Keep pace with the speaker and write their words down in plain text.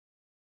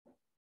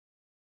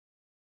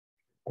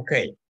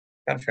Okay,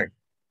 perfect.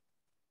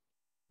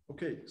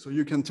 Okay, so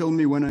you can tell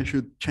me when I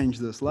should change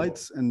the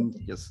slides, and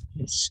yes.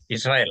 It's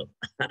Israel.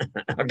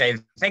 Okay,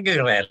 thank you,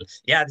 Israel.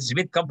 Yeah, it's a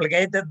bit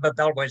complicated, but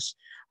always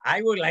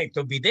I would like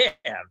to be there.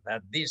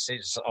 But this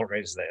is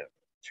always the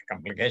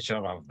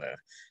complication of the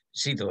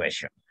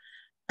situation.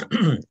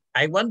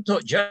 I want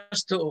to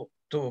just to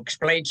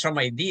explain some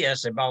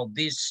ideas about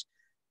this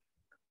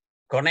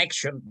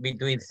connection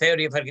between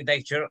theory of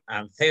architecture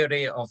and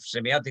theory of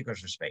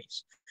semiotics of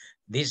space.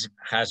 This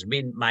has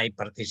been my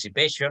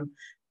participation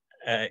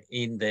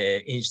in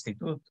the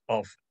Institute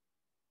of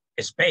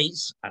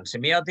Space and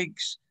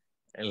Semiotics,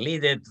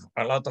 led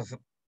a lot of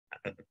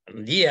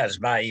years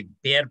by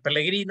Pierre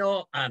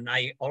Pellegrino, and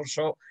I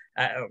also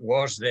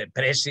was the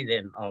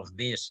president of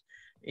this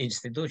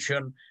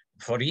institution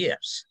for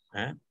years.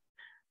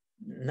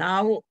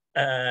 Now,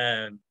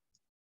 I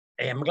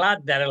am glad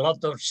there are a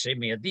lot of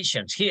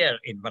semioticians here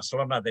in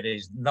Barcelona. There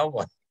is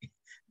nobody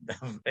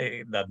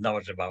that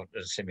knows about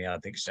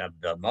semiotics at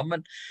the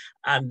moment.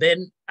 And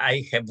then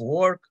I have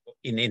worked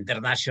in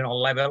international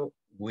level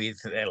with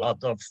a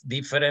lot of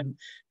different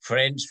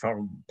friends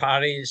from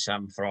Paris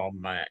and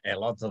from a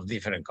lot of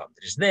different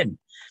countries. Then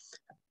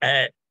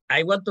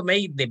I want to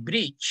make the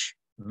bridge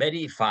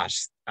very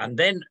fast. And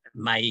then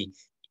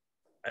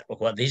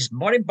what is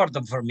more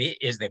important for me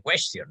is the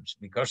questions,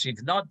 because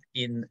if not,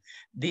 in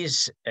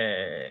this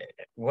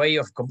way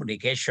of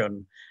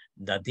communication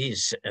that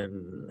is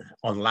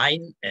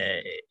online,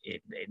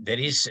 there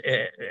is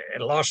a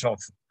loss of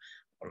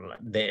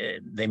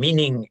the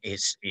meaning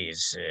is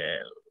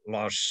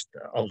lost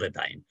all the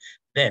time.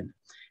 Then,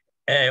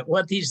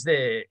 what is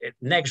the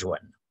next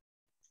one?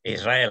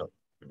 Israel.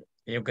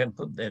 You can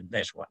put the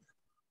next one.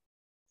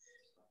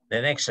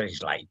 The next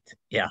slide.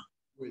 Yeah.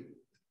 Wait.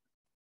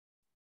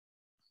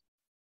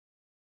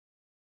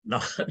 No,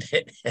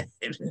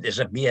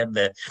 disappeared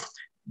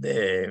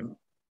the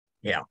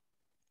yeah.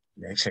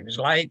 Next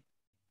slide.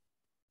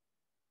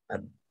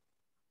 And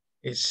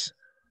it's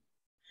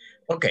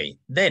okay.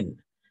 Then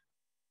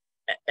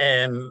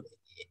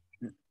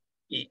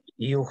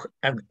you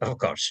of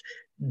course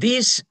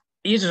this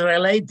is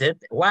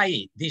related.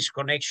 Why this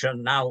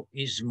connection now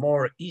is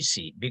more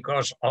easy?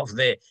 Because of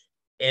the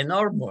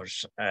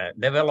enormous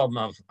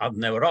development of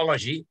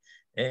neurology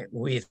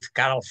with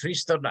Carl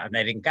Friston and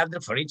Erin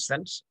Kandler, for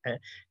instance,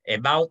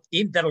 about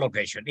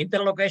interlocation.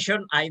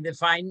 Interlocation, I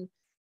define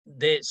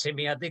the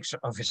semiotics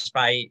of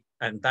space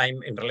and time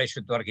in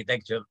relation to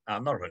architecture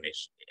and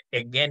urbanism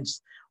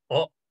against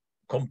or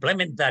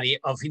complementary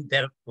of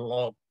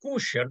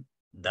interlocution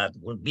that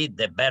will be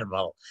the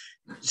verbal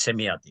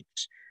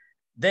semiotics.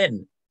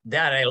 Then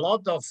there are a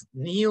lot of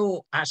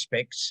new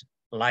aspects,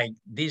 like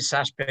these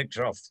aspects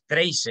of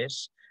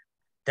traces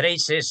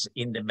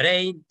in the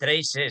brain,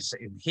 traces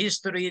in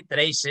history,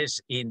 traces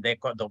in the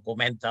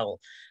documental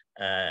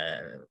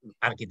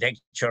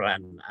architecture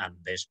and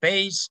the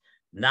space.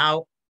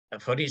 Now,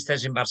 for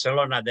instance, in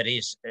Barcelona, there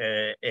is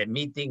a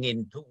meeting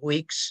in 2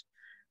 weeks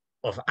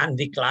of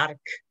Andy Clark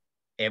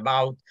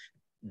about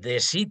the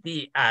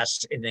city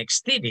as an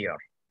exterior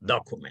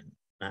document.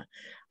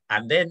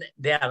 And then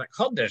there are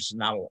hundreds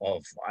now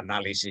of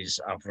analysis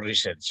of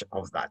research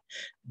of that.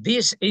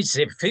 This is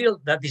a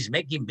field that is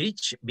making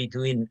bridge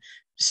between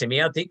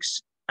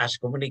semiotics as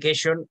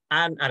communication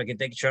and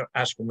architecture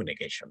as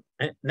communication.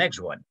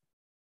 Next one.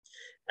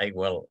 I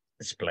will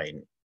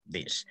explain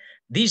this.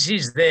 This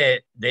is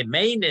the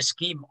main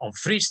scheme of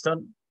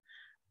Friston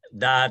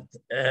that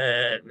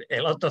a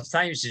lot of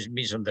times is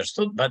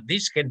misunderstood, but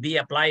this can be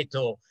applied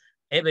to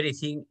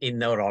everything in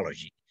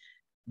neurology.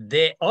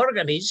 The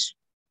organism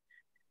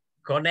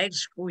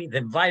connects with the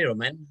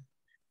environment,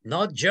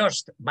 not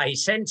just by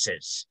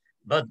senses,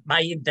 but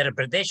by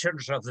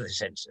interpretations of the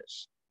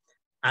senses.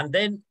 And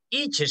then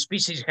each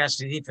species has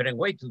a different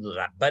way to do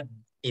that. But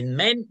in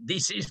men,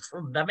 this is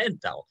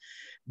fundamental.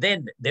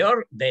 Then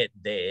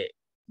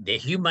the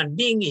human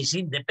being is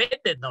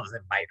independent of the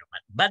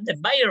environment, but the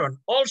environment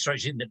also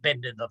is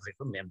independent of the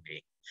human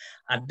being.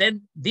 And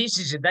then this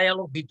is a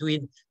dialogue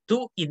between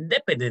two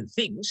independent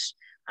things.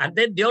 And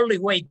then the only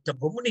way to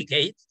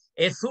communicate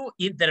is through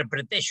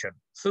interpretation,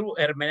 through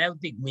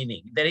hermeneutic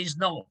meaning. There is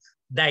no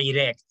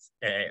direct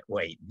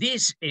way.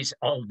 This is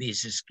all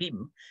this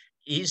scheme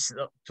is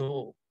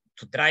to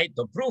try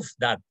to prove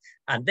that.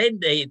 And then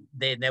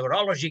the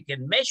neurology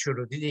can measure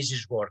if this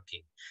is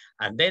working.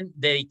 And then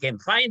they can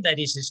find there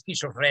is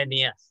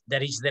schizophrenia,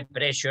 there is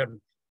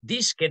depression.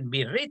 This can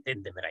be written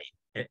in the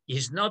brain.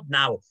 It's not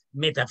now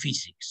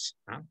metaphysics.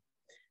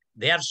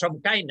 There are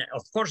some kind,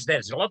 of course,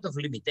 there's a lot of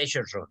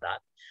limitations of that,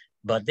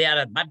 but they are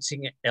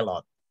advancing a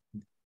lot.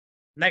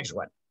 Next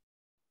one.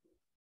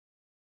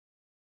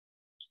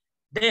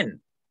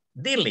 Then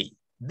Dilly,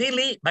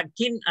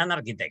 McKean and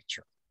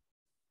architecture.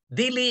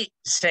 Dilly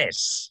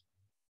says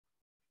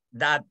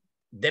that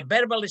the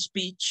verbal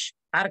speech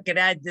are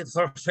created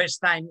for first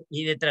time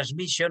in the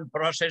transmission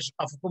process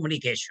of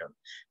communication.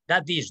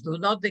 That is, do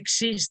not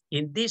exist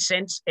in this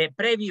sense a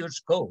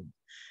previous code.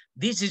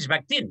 This is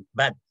McKean,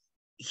 but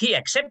he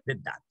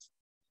accepted that.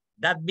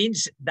 That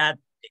means that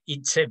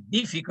it's a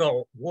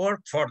difficult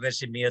work for the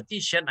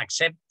semiotician,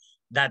 except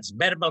that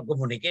verbal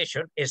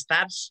communication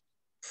starts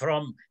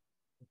from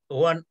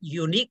one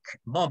unique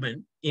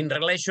moment in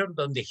relation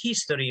to the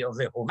history of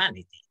the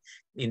humanity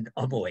in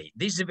a way.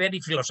 This is a very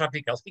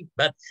philosophical thing,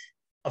 but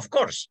of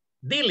course,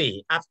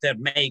 Dilly, after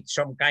make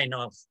some kind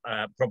of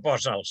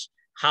proposals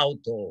how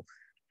to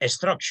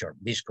structure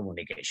this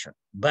communication,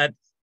 but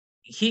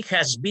he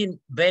has been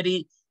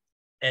very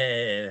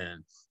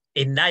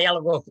in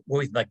dialogue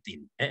with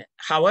Bakhtin.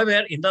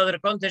 However, in other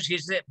contexts,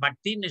 he's the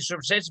Bakhtin is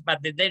obsessed by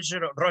the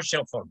danger of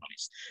racial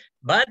formalist.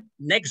 But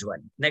next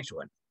one.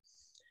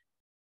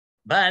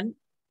 But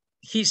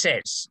he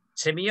says,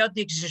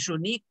 semiotics is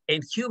unique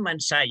in human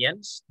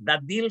science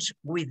that deals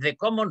with the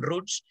common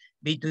roots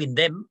between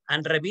them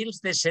and reveals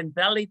the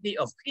centrality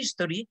of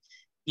history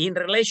in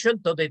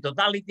relation to the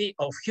totality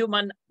of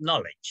human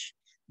knowledge,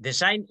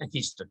 design and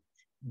history.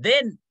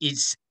 Then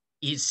it's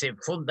a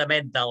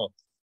fundamental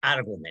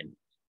argument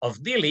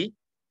of Dilly,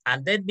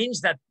 and that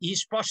means that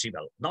it's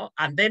possible, no?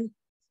 And then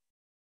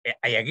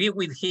I agree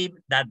with him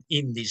that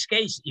in this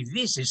case, if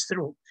this is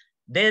true,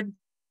 then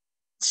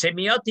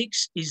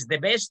semiotics is the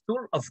best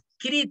tool of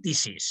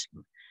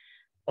criticism.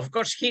 Of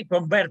course, he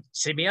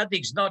converts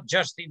semiotics not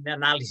just in the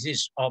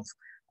analysis of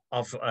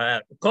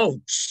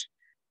codes,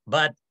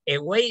 but a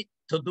way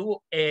to do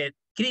a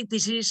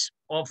criticism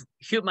of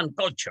human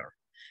culture,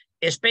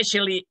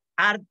 especially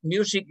art,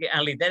 music,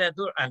 and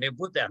literature, and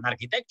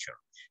architecture,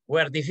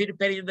 where the first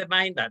period of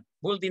mind that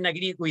wouldn't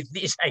agree with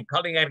this, I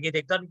call it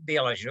architectonic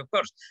theology. Of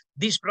course,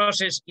 this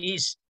process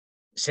is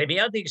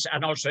semiotics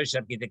and also is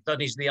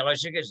architectonic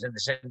theology in the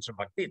sense of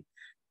Bakhtin.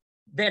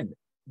 Then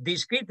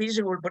this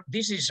criticism,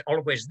 this is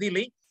always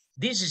Dilly.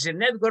 This is a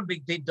network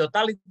between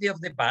totality of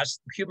the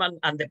past, human,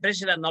 and the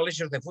present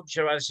knowledge of the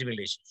future of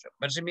civilization.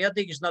 But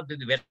semiotics is not the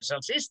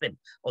universal system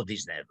of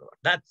this network.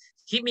 That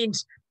he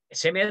means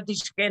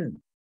semiotics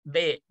can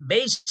be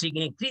basic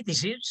in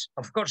criticism.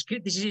 Of course,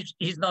 criticism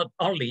is not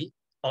only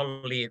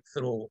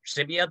through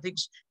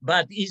semiotics,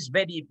 but is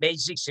very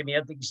basic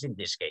semiotics in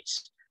this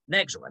case.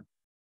 Next one.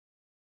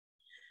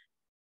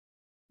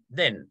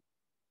 Then,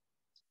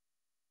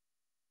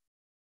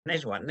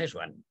 next one.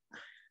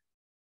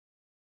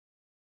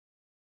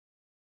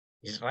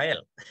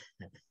 Israel.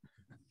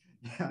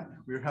 Yeah,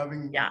 we're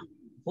having. Yeah,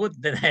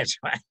 put the next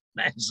one.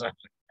 Next one.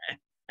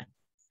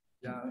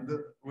 Yeah,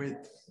 wait.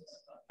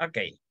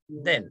 Okay,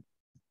 then.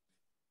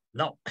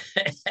 No,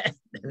 the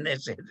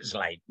next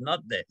slide,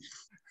 not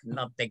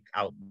take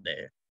out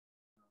the,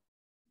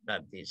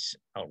 that is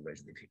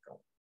always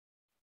difficult.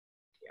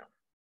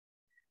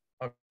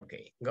 Yeah.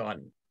 Okay, go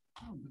on.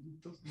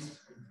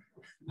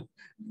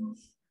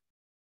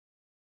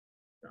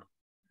 No.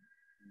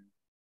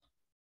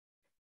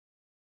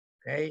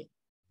 Okay.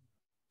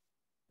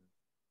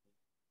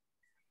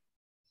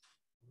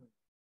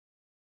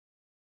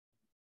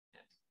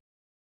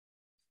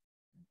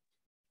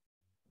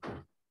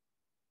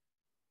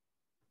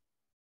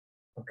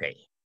 Okay,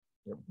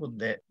 you put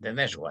the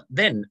next one.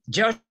 Then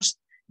just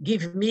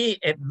give me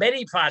a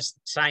very fast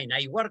sign.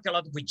 I work a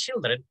lot with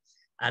children,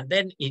 and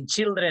then in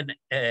children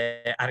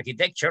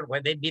architecture,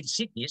 when they build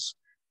cities,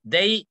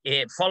 they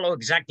follow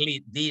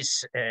exactly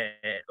this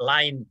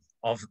line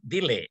of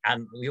Dilly,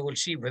 and we will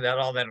see with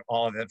other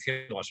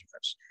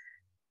philosophers.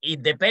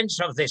 It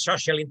depends on the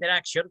social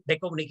interaction, the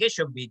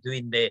communication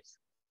between the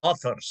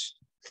authors,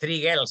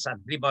 3 girls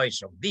and 3 boys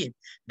of Dilly,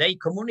 they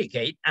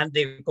communicate, and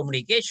the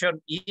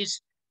communication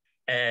is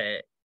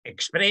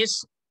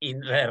expressed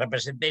in the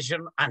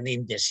representation and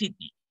in the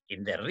city,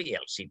 in the real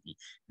city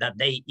that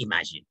they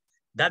imagine.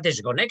 That is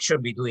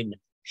connection between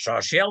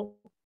social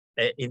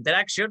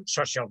interaction,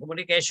 social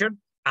communication,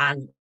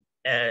 and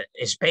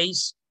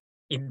space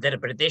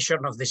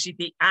interpretation of the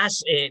city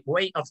as a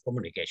way of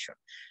communication.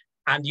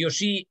 And you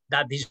see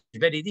that is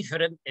very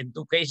different in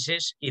 2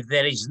 cases. If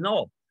there is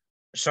no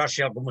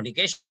social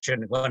communication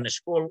in one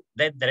school,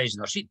 then there is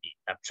no city,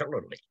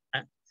 absolutely.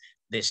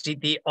 The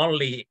city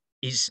only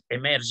is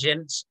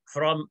emergence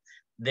from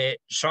the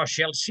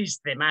social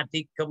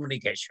systematic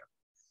communication.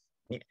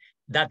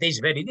 That is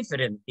very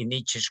different in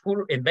each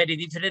school and very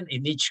different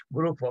in each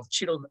group of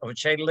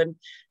children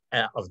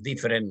of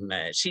different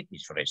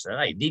cities, for instance.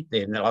 I did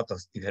in a lot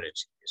of different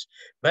cities.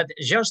 But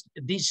just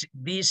this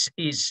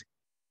is,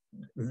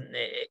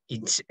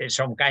 it's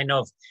some kind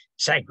of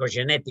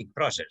psychogenetic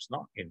process,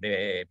 no? In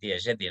the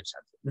Piagetian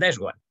side. Next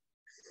one.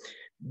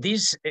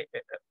 This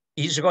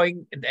is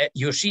going,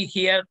 you see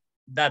here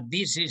that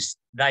this is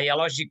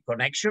dialogic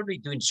connection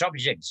between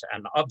subjects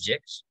and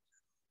objects,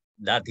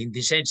 that in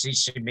this sense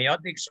is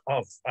semiotics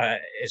of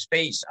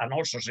space and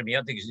also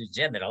semiotics in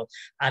general.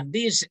 And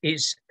this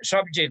is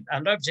subject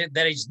and object,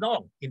 there is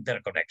no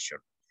interconnection.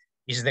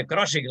 It's the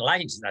crossing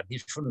lines that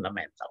is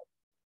fundamental.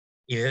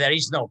 If there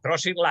is no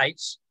crossing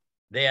lines,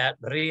 there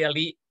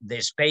really, the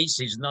space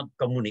is not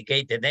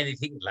communicated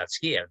anything that's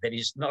here. There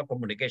is no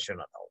communication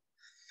at all.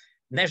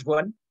 Next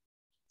one.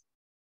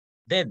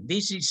 Then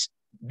this is,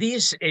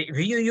 if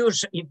you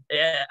use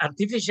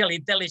artificial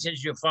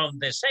intelligence, you found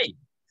the same.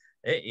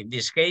 In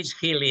this case,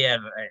 Hillier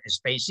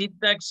space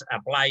syntax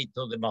applied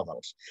to the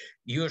models.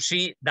 You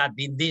see that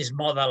in this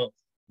model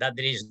that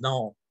there is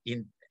no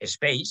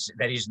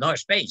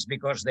space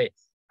because the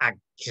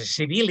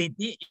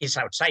accessibility is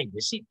outside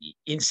the city.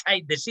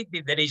 Inside the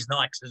city, there is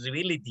no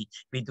accessibility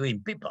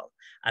between people.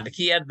 And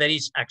here there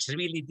is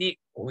accessibility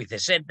with a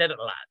center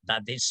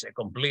that is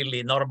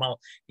completely normal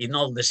in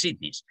all the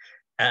cities.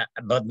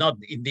 But not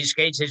in these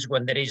cases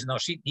when there is no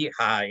city.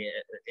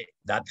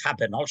 That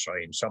happen also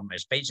in some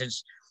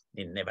spaces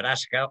in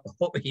Nebraska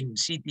or in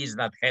cities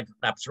that have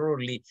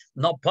absolutely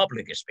no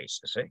public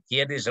spaces.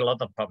 Here is a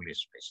lot of public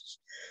spaces.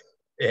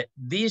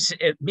 This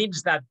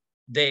means that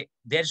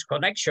there's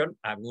connection,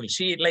 and we'll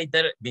see it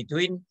later,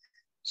 between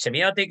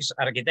semiotics,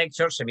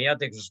 architecture,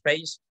 semiotics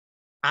space,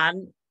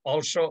 and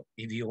also,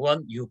 if you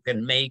want, you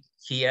can make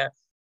here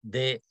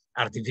the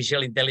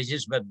artificial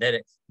intelligence, but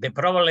the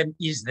problem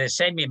is the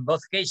same in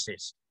both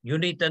cases. You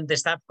need to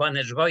understand what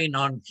is going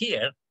on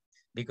here,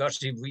 because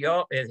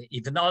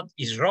if not,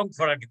 it's wrong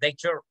for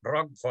architecture,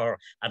 wrong for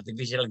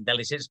artificial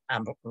intelligence,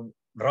 and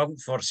wrong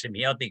for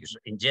semiotics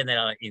in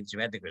general in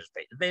semiotic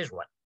space. There's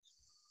one.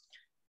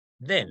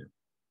 Then,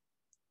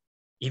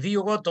 if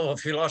you go to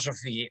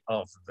philosophy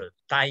of the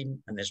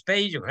time and the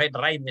space, you have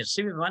Rainer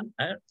Zimmermann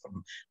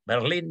from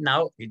Berlin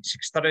now. It's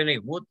extraordinarily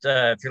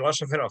good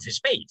philosopher of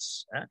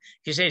space.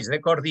 He says the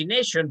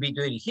coordination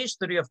between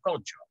history of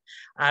culture,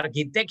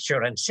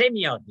 architecture, and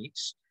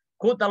semiotics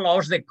could allow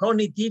the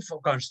cognitive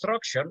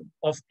construction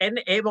of an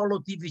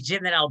evolutive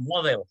general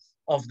model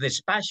of the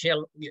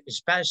spatial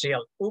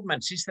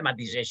human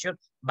systematization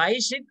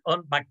based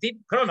on active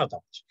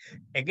chronotypes.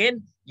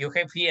 Again, you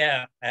have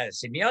here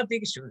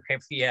semiotics, you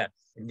have here,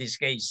 in this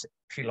case,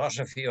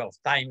 philosophy of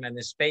time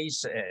and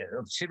space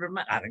of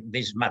Zimmermann, and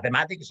this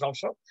mathematics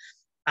also,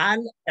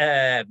 and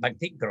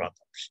active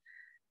chronotypes.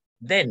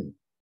 Then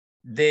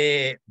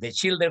the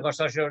children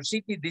construction of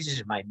city, this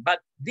is mine. But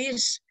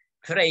this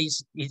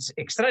phrase is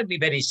extremely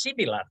very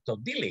similar to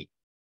Dilly,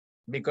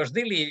 because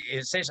Dilly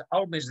says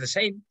almost the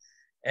same,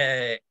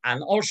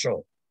 and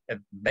also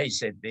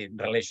based in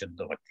relation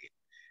to active.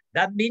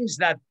 That means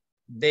that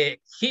the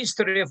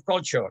history of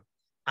culture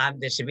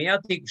and the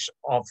semiotics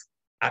of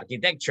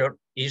architecture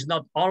is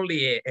not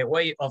only a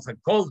way of a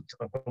code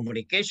of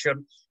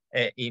communication,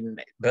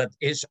 but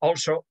is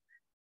also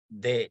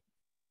the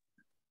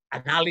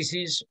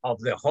analysis of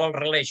the whole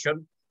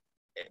relation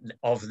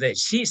of the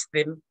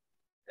system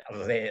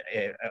of the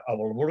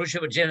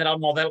evolution general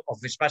model of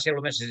the spatial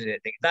human system.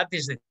 That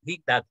is the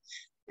thing that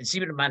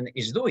Zimmermann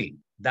is doing,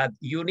 that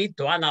you need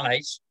to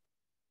analyze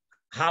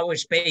how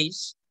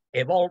space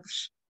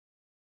evolves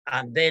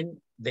and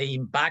then the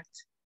impact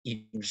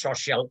in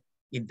social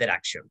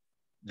interaction.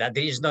 That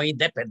there is no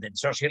independent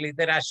social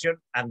interaction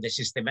and the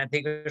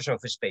systematics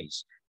of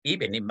space.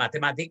 Even in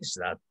mathematics,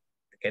 that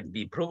can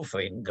be proved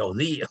in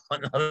Gaudi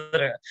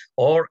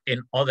or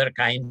in other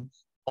kind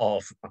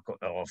of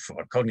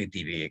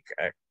cognitive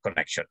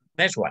connection.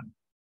 Next one.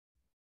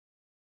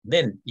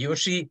 Then you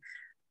see,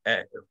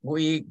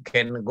 we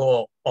can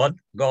go on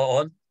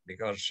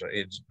because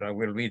it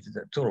will be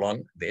too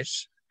long.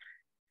 This.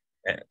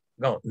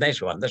 No,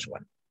 next one.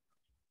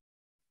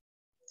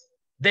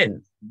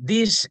 Then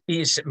this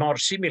is more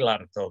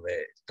similar to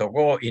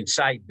go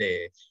inside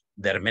the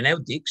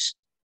hermeneutics.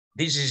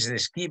 This is the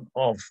scheme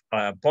of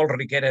Paul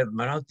Ricoeur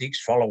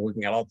hermeneutics,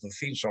 following a lot of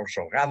things,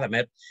 also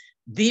Gadamer.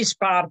 This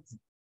part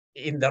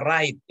in the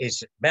right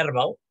is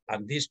verbal,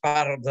 and this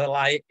part of the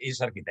right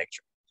is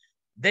architecture.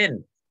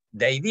 Then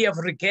the idea of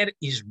Ricoeur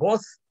is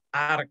both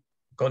are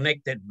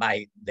connected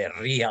by the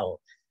real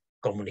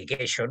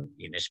communication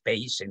in a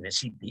space, in a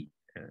city.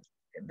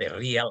 The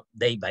real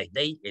day by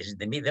day is in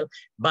the middle,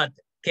 but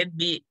can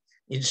be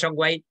in some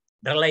way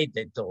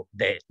related to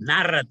the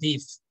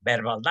narrative,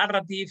 verbal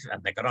narrative,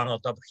 and the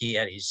chronotype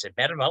here is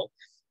verbal.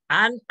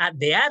 And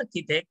the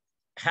architect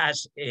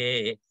has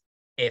a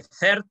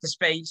third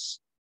space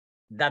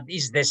that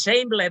is the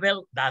same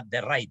level that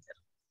the writer.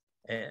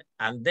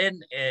 And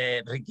then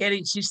Ricoeur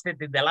insisted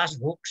in the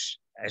last books,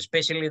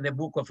 especially in the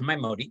book of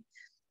memory,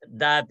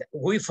 that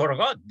we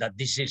forgot that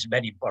this is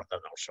very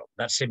important also,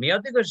 that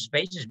semiotic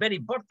space is very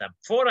important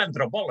for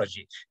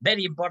anthropology,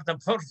 very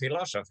important for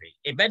philosophy,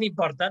 and very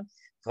important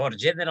for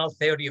general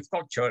theory of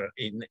culture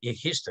in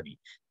history.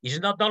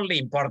 It's not only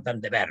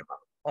important the verbal,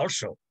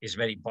 also is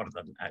very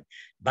important.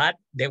 But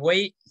the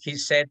way he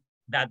said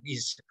that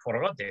is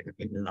forgotten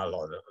in a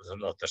lot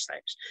of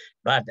times,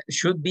 but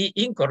should be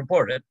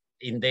incorporated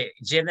in the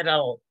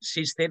general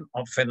system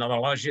of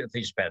phenomenology of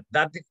this path.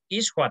 That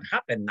is what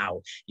happened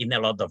now in a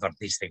lot of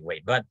artistic way.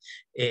 But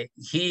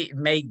he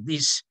made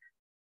this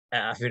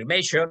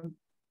affirmation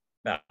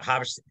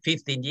perhaps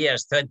 15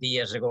 years, 20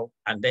 years ago,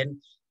 and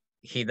then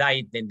he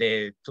died in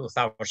the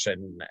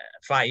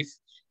 2005,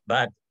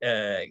 but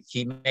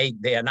he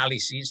made the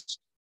analysis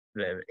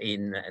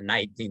in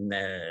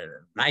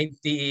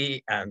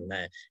 1990 and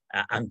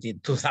until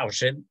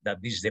 2000, that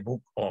is the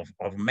book of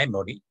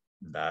memory.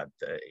 That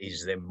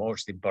is the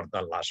most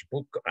important last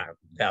book.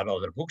 There are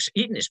other books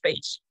in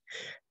space.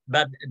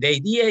 But the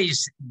idea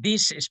is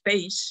this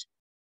space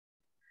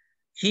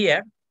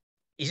Here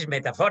is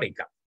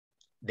metaphorical.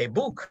 The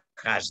book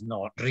has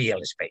no real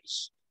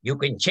space. You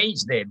can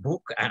change the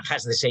book and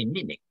has the same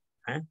meaning.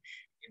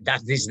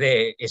 That is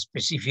the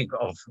specific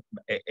of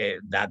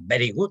that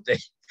very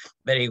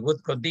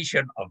good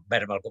condition of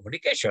verbal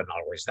communication.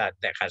 Always that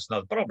has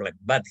no problem.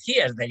 But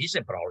here there is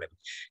a problem.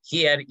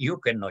 Here you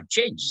cannot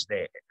change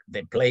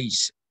the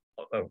place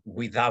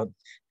without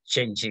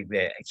changing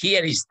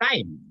here is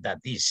time that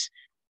is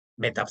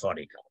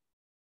metaphorical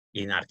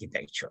in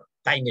architecture.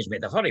 Time is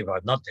metaphorical,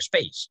 not the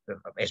space.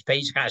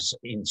 Space has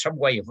in some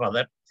way or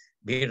other,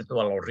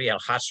 virtual or real,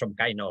 has some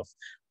kind of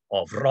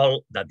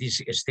role that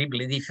is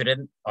extremely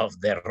different of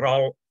the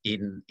role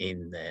in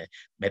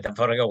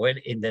metaphorical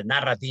way in the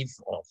narrative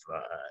of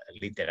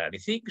literary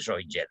things or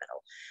in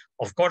general.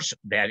 Of course,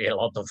 there are a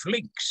lot of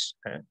links.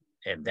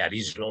 And there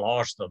is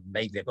laws that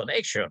make the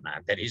connection,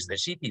 and there is the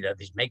city that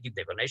is making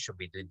the connection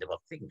between the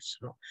both things.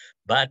 No?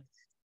 But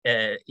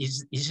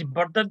it's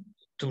important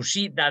to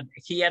see that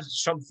here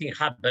something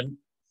happened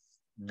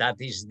that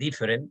is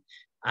different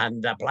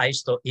and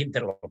applies to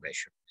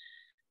interlocution.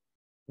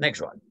 Next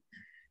one.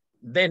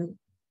 Then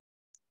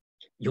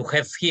you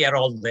have here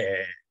all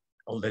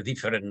the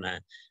different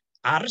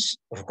arts.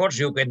 Of course,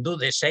 you can do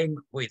the same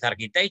with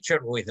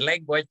architecture, with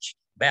language,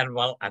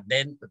 verbal, and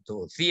then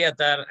to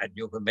theater, and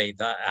you can make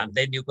that, and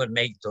then you can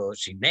make to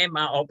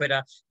cinema,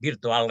 opera,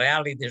 virtual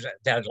reality.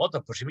 There are a lot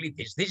of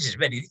possibilities. This is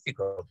very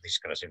difficult, these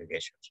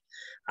classifications,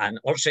 and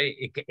also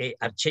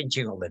are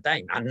changing all the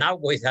time. And now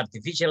with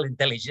artificial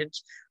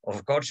intelligence,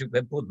 of course, you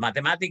can put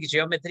mathematics,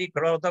 geometry,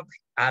 chronotopy,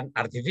 and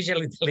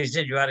artificial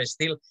intelligence. You are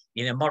still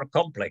in a more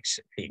complex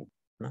thing.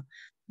 No?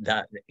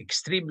 The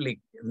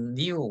extremely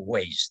new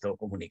ways to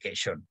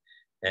communication.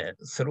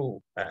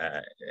 Through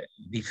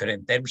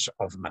different terms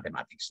of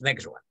mathematics.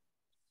 Next one.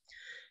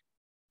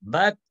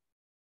 But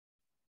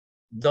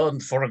don't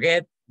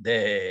forget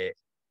the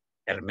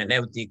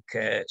hermeneutic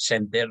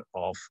center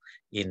of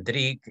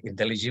intrigue,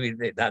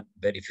 intelligibility, that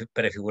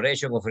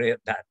prefiguration of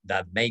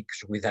that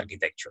makes with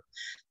architecture.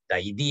 The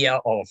idea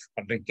of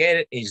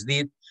Riquet is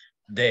that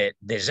the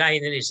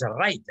designer is a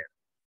writer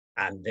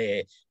and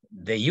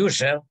the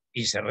user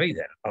is a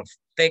reader of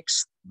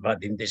text,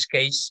 but in this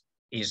case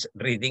is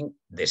reading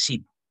the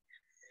city.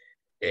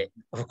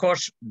 Of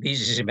course, this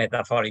is a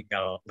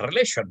metaphorical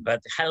relation,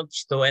 but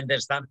helps to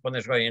understand what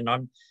is going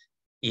on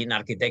in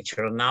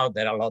architecture now.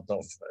 There are a lot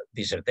of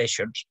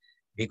dissertations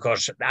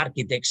because the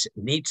architects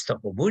need to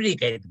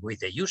communicate with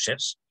the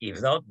users.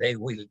 If not, they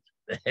will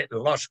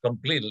lose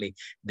completely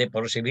the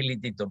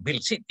possibility to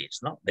build cities.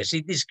 No, the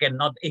cities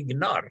cannot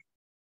ignore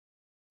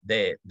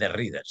the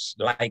readers,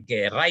 like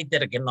a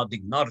writer cannot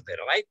ignore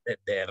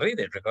the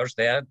readers because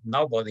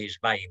nobody is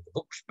buying the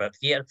books. But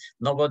here,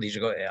 nobody is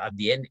at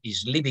the end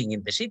is living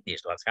in the cities.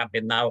 What's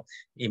happened now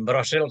in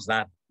Brussels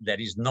that there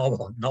is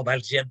no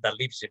Belgian that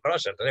lives in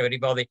Brussels.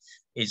 Everybody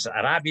is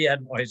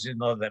Arabian or is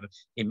another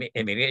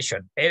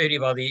immigration.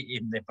 Everybody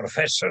in the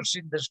professors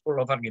in the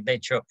School of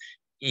Architecture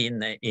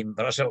in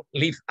Brussels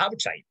live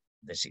outside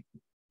the city.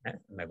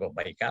 They go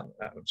by car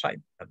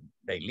outside, and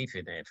they live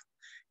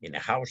in a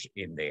house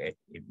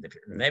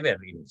never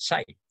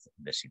inside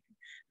the city.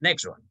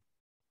 Next one.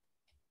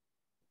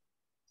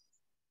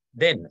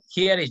 Then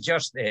here is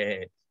just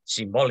a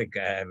symbolic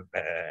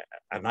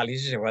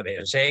analysis of what they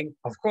are saying.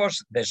 Of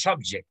course, the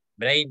subject,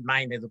 brain,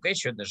 mind,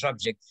 education, the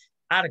subject,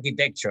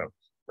 architecture,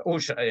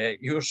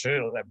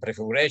 usual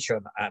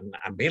prefiguration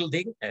and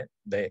building,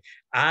 the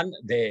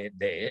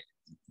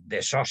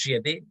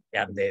society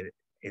and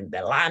in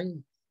the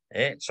land,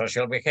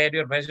 social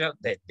behavior,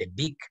 the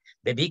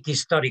big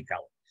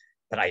historical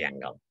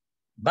triangle.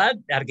 But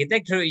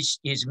architecture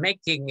is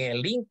making a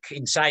link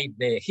inside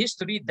the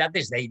history. That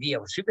is the idea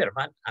of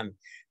Superman, and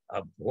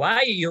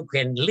why you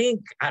can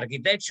link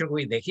architecture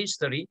with the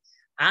history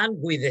and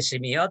with the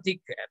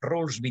semiotic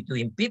rules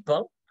between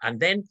people, and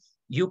then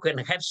you can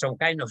have some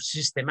kind of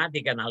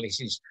systematic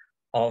analysis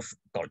of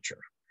culture.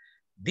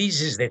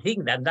 This is the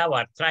thing that now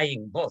are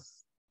trying both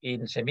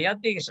in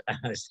semiotics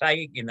and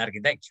trying in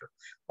architecture.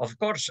 Of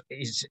course,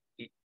 it's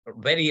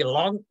very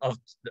long of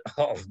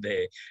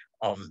the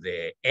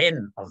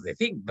end of the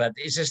thing, but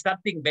it's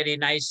starting very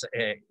nice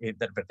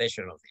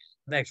interpretation of this.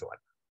 Next one.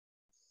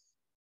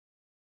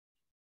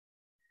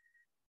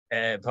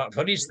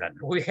 For instance,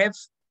 we have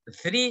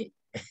 3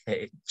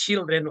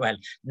 children. Well,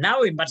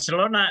 now in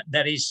Barcelona,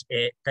 there is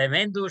a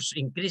tremendous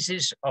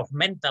increases of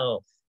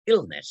mental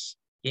illness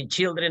in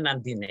children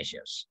and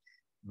teenagers,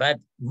 but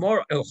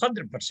more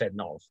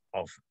 100%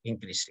 of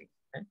increasing.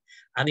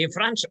 And in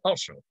France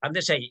also, and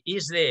they say,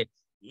 is the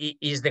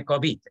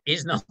COVID,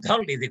 is not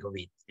only the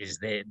COVID, is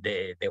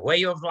the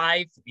way of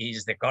life,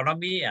 is the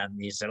economy, and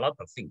is a lot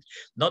of things,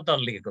 not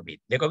only COVID.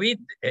 The COVID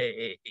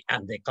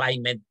and the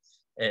climate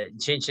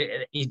change,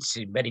 it's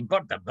very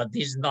important, but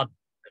it's not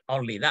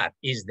only that,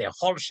 it's the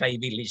whole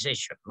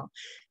civilization. No?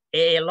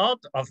 A lot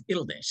of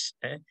illness,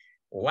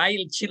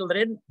 while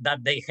children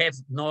that they have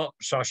no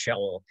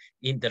social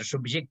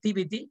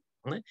intersubjectivity,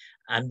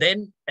 and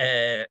then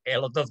a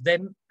lot of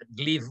them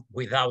live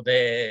without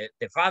the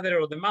father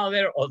or the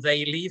mother, or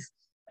they live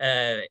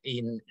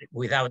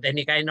without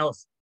any kind of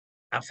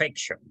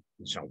affection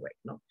in some way.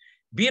 No?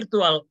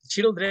 Virtual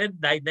children,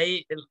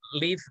 they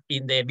live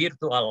in the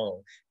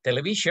virtual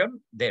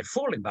television, they're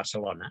full in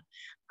Barcelona,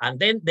 and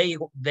then they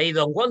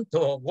don't want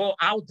to go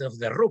out of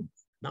the room.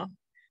 No?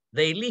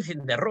 They live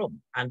in the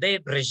room and they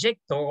reject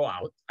to go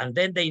out, and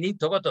then they need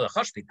to go to the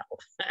hospital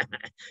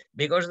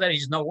because there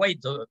is no way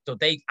to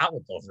take out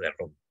of the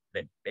room.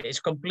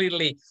 It's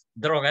completely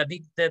drug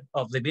addicted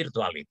of the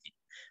virtuality.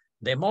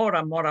 The more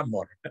and more and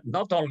more,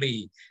 not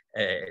only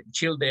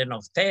children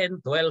of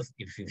 10, 12,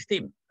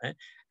 15,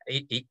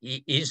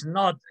 it is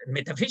not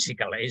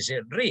metaphysical, it's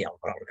a real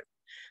problem.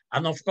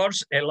 And of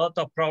course, a lot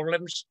of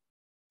problems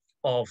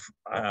of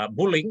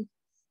bullying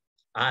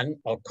and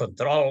of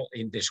control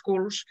in the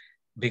schools,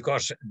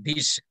 because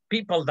these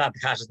people that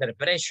has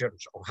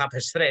depressions or have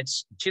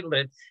stress,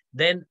 children,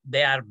 then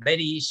they are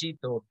very easy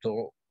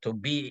to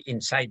be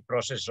inside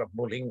process of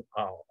bullying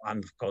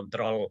and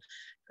control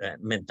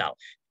mental.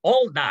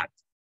 All that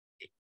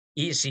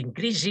is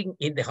increasing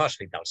in the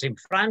hospitals. In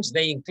France,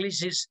 they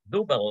increases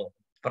double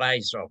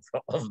price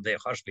of the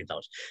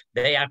hospitals.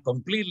 They are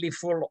completely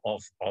full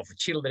of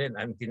children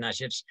and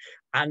teenagers.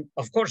 And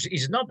of course,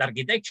 it's not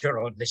architecture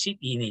of the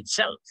city in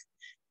itself.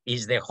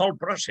 It's the whole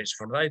process.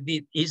 For that,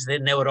 it is the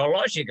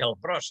neurological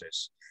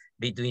process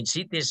between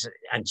cities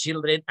and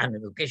children and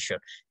education.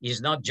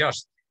 It's not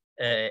just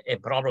a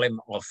problem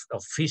of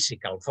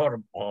physical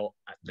form or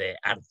the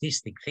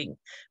artistic thing,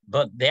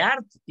 but the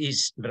art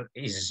is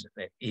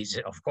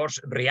of course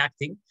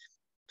reacting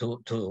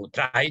to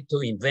try to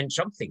invent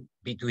something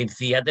between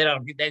theater,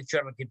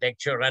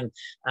 architecture,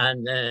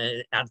 and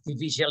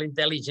artificial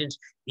intelligence,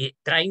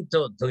 trying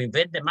to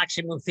invent the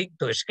maximum thing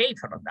to escape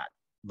from that.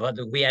 But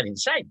we are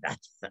inside that.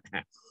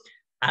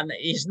 And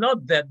it's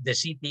not that the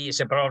city is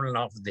a problem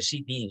of the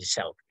city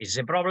itself. It's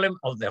a problem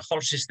of the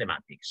whole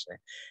systematics.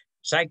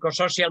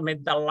 Psychosocial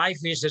mental life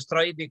is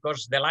destroyed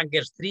because the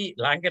language tree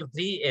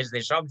is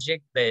the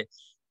subject, the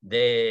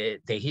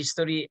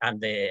history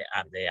and the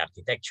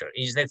architecture.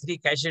 Is the three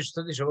case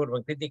studies of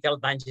urban critical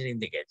danger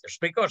indicators,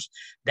 because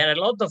there are a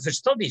lot of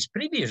studies,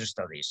 previous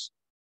studies,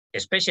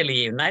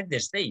 especially in the United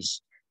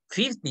States,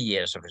 50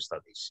 years of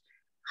studies,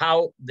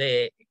 how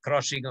the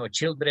crossing of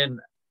children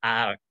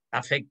are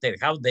affected,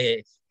 how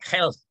the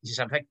health is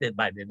affected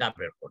by the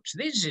neighborhoods.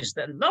 This is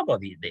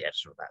nobody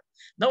dares to that.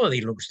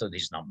 Nobody looks to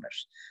these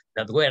numbers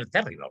that were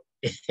terrible.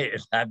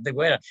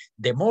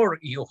 The more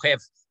you have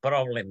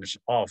problems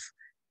of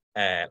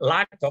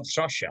lack of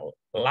social,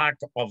 lack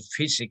of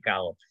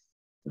physical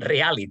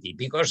reality,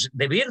 because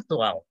the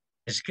virtual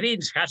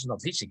screens has no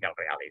physical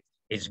reality.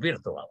 It's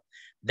virtual.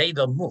 They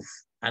don't move,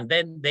 and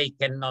then they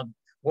cannot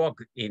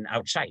walk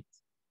outside.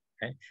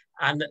 Okay?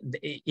 And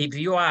if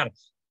you are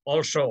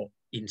also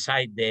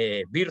inside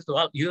the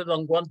virtual, you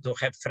don't want to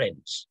have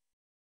friends.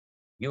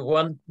 You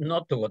want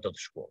not to go to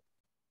school.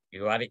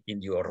 You are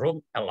in your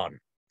room alone.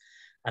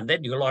 And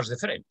then you lost the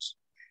friends.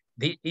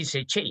 This is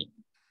a chain.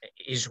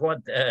 Is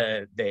what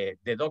the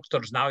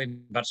doctors now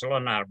in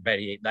Barcelona are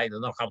they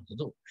don't know how to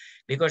do,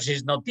 because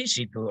it's not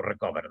easy to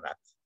recover that.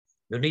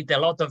 You need a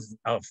lot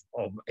of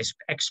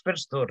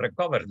experts to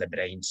recover the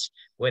brains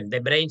when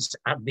the brains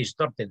are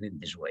distorted in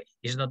this way.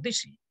 It's not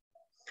easy.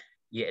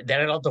 Yeah,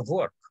 there are a lot of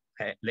work.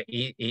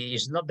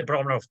 It's not the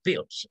problem of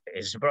pills.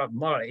 It's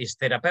more, it's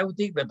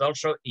therapeutic, but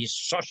also is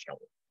social.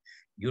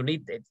 You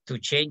need to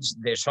change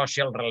the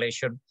social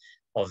relation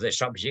of the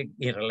subject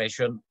in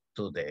relation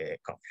to the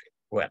conflict.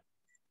 Well,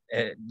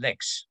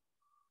 next.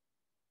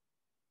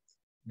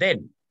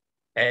 Then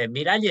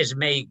Miralles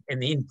made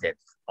an intent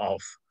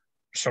of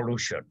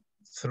solution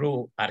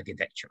through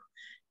architecture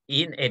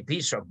in a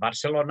piece of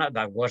Barcelona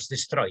that was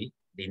destroyed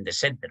in the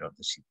center of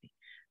the city.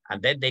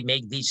 And then they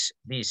make this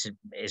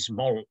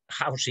small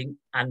housing,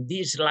 and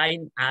this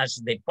line as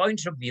the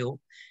points of view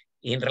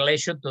in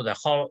relation to the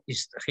whole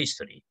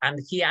history. And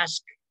he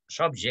asked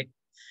subject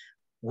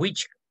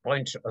which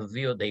points of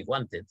view they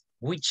wanted,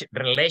 which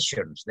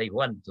relations they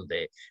want to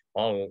the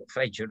whole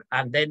feature,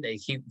 and then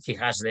he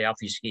has the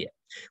office here.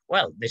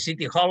 Well, the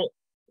city hall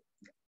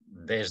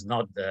does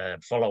not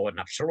follow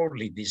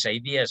absolutely these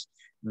ideas,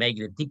 make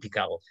the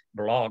typical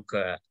block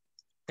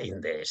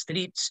in the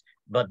streets,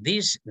 but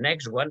this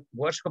next one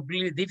was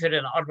completely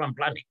different urban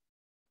planning.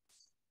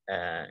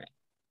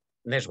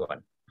 Next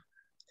one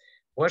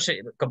was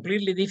a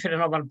completely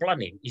different urban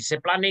planning. It's a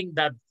planning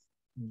that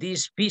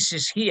these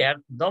pieces here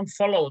don't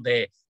follow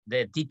the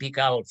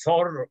typical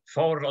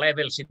four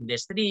levels in the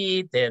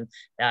street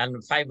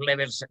and 5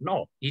 levels.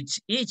 No,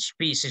 each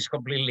piece is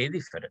completely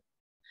different.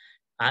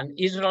 And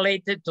is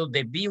related to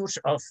the views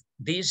of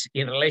this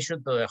in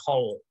relation to the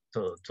whole,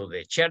 to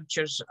the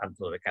churches and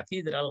to the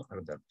cathedral.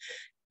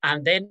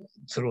 And then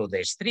through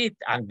the street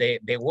and the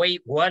way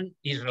one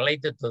is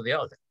related to the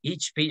other.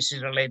 Each piece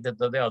is related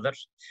to the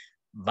others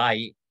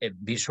by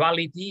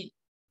visuality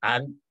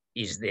and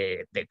is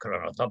the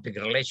chronotopic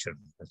relation,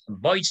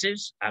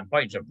 voices and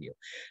points of view.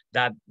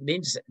 That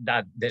means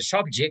that the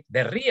subject,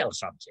 the real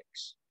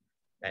subjects,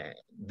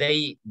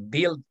 they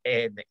build,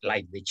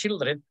 like the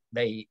children,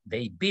 they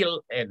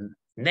build a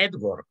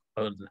network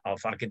of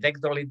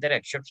architectural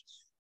interactions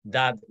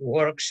that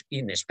works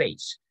in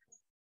space.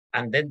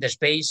 And then the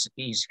space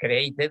is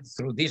created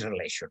through these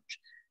relations.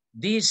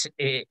 This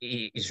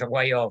is a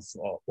way of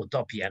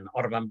utopian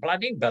urban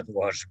planning that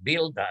was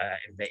built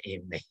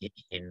in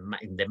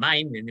the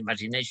mind, in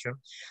imagination.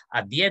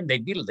 At the end, they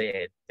built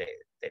the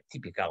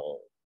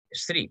typical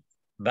street,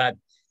 but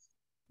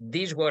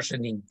this was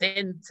an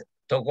intent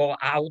to go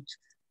out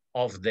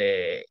of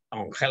the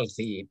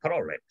unhealthy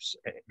problems,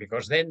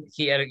 because then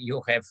here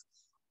you have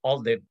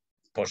all the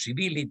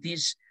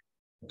possibilities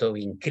to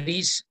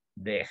increase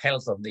the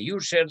health of the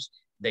users.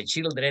 The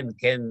children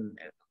can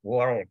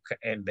work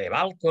in the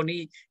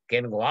balcony,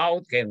 can go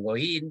out, can go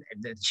in.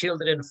 The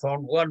children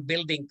from one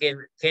building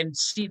can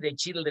see the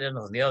children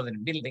of the other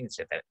building,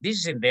 etc. This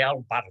is in the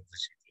old part of the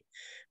city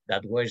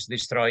that was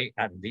destroyed,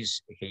 and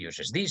this he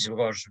uses. This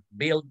was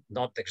built,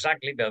 not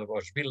exactly, but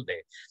was built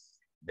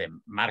the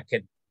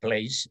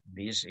marketplace.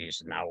 This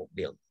is now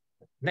built.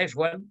 Next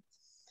one.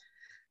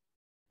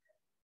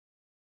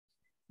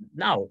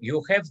 Now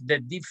you have the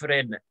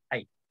different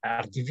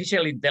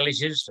artificial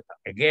intelligence,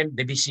 again,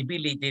 the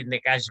visibility in the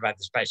case of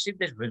space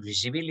cities, but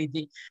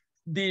visibility.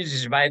 This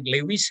is by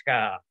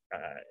Lewiska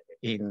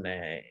in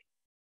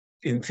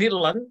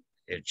Finland,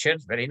 a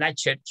church, very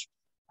nice church.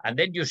 And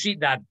then you see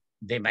that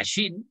the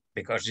machine,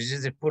 because this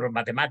is the pure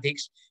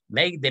mathematics,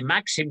 make the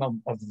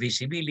maximum of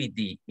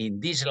visibility in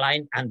this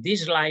line, and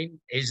this line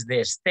is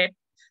the step,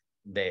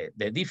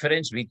 the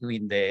difference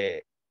between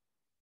the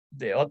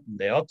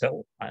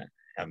hotel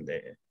and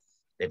the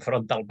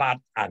frontal part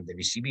and the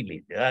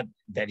visibility.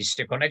 There is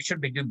a connection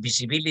between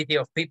visibility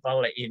of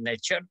people in a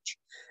church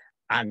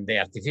and the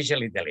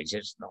artificial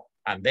intelligence. No.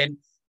 And then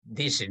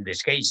this, in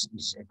this case,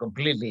 is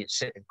completely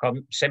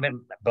similar,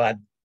 but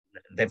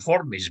the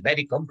form is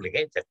very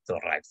complicated to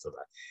arrive to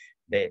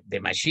that. The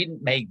machine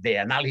make the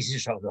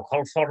analysis of the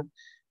whole form,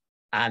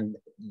 and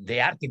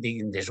the architect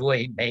in this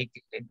way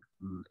make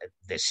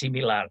the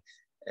similar,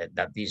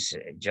 that is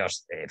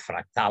just a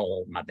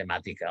fractal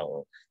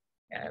mathematical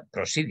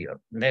procedure.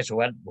 Next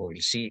one, we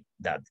will see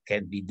that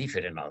can be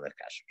different in other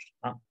cases.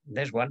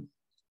 Next one.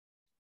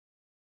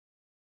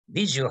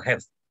 This you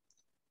have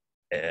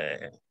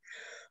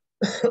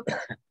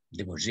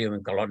the museum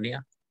in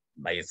Colonia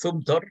by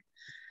Zumthor,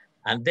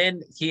 and then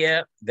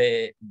here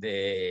the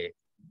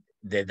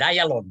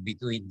dialogue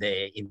between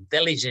the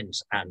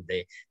intelligence and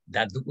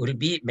that will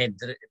be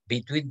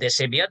between the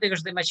semiotics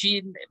of the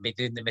machine,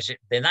 between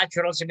the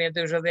natural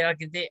semiotics of the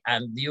architect,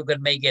 and you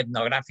can make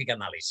ethnographic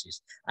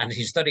analysis and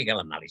historical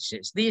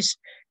analysis. This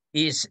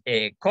is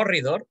a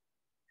corridor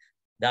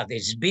that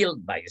is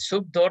built by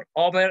Zumthor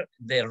over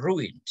the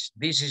ruins.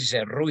 This is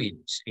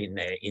ruins in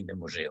the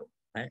museum.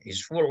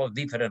 It's full of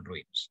different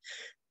ruins.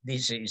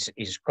 This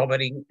is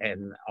covering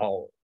and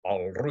all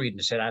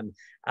ruins and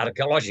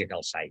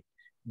archaeological site.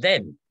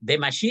 Then the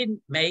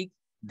machine make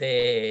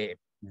the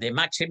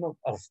maximum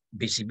of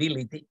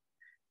visibility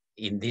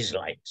in these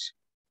lines.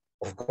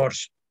 Of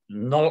course,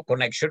 no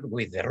connection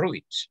with the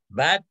ruins,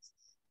 but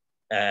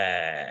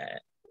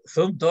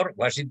Zumthor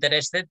was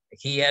interested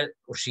here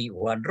to see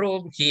one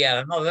room,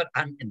 here another,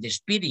 and the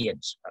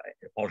experience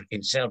or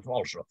itself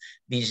also.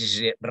 This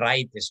is a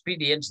right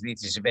experience.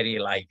 This is very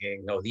like,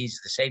 this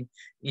is the same,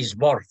 is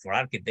more for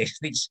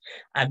architects.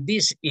 And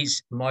this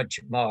is much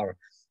more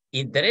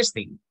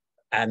interesting.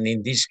 And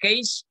in this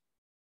case,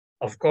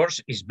 of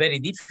course, is very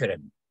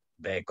different,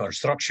 the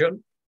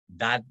construction,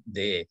 that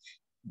the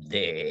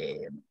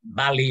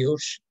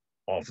values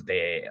of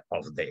the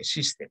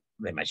system,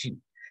 the machine.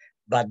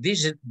 But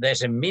this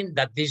doesn't mean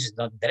that this is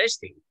not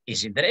interesting.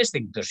 It's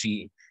interesting to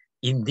see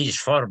in this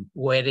form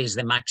where is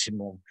the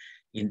maximum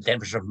in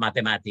terms of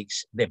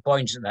mathematics, the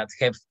points that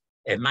have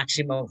a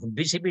maximum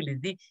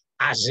visibility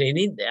as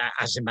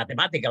a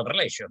mathematical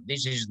relation.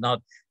 This is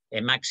not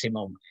a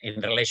maximum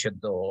in relation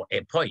to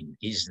a point,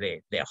 is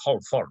the whole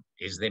form,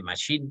 is the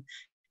machine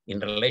in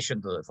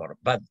relation to the form.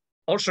 But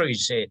also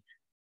is a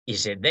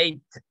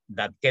date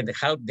that can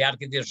help the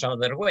architects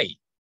other way.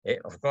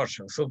 Of course,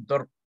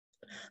 Zumthor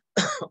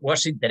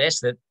was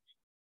interested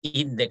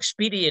in the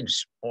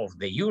experience of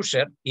the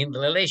user in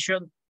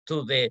relation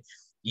to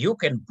you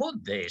can put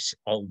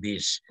all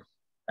these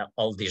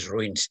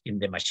ruins in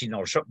the machine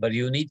also, but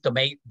you need to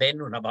make then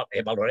an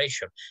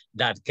evaluation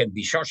that can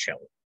be social.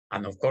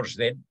 And of course,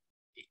 then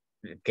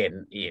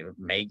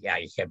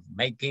I have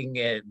making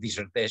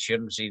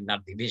dissertations in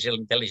artificial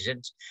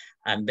intelligence,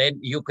 and then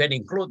you can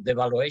include the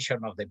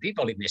evaluation of the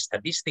people in the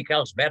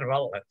statisticals,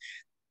 verbal,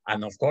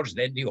 and of course,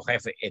 then you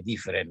have a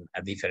different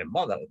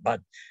model.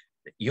 But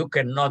you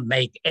cannot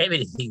make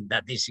everything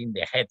that is in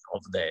the head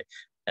of the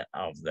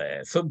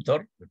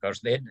Zumthor,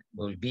 because then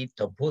will be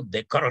to put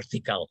the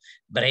cortical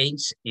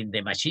brains in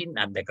the machine,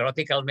 and the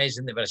cortical brains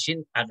in the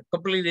machine are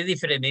completely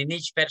different in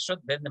each person.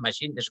 Then the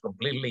machine is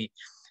completely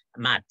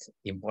mad,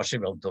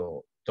 impossible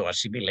to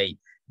assimilate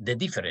the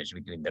difference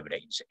between the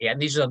brains.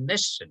 And it's not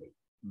necessary,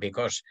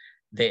 because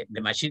the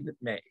machine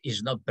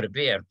is not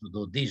prepared to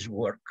do this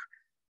work,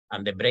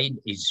 and the brain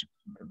is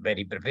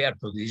very prepared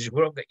to do this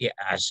work,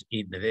 as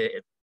in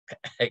the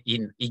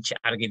in each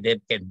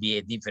architect can be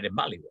a different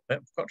value,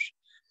 of course.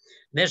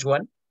 Next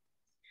one.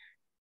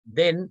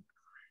 Then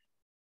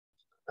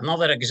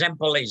another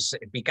example is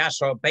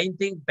Picasso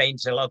painting,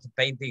 paints a lot of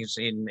paintings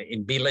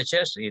in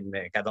villages in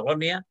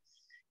Catalonia.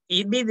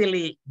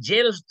 Immediately,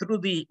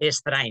 Gertrude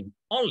Stein,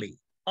 only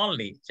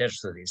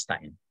Gertrude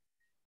Stein,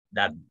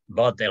 that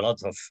bought a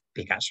lot of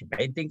Picasso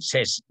paintings,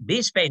 says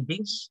these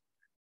paintings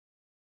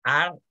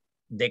are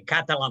the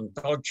Catalan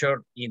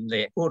culture in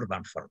the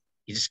urban form.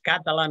 It's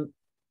Catalan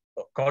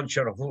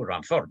culture of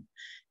urban form.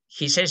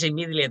 He says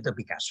immediately to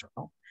Picasso,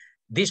 no?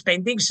 These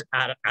paintings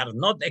are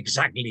not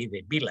exactly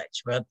the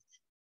village, but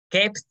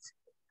kept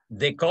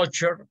the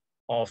culture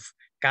of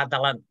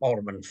Catalan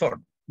urban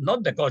form,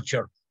 not the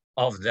culture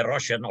of the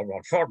Russian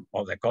urban form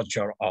or the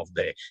culture of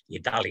the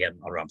Italian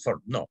urban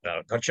form. No,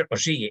 the culture,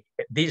 see,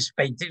 these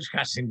paintings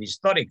has an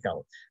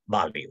historical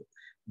value.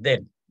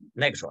 Then,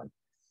 next one.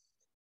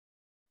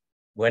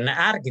 When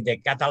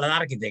Catalan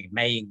architect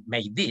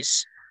made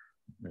this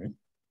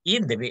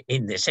in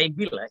the same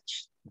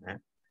village,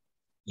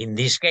 in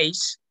this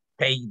case,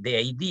 take the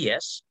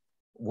ideas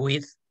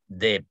with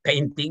the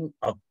painting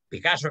of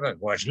Picasso, who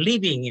was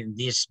living in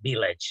this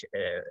village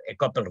a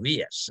couple of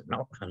years,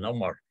 no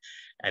more,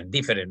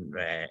 different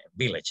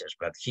villages,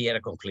 but here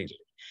completely.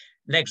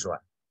 Next one.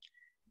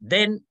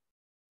 Then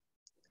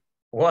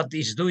what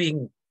is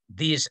doing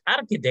this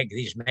architect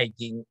is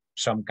making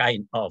some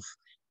kind of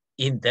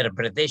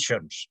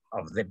interpretations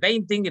of the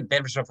painting in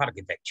terms of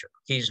architecture.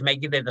 He's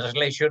making the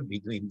translation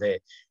between the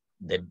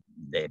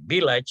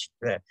village.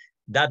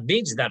 That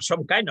means that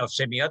some kind of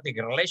semiotic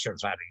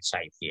relations are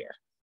inside here.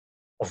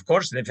 Of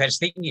course, the first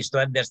thing is to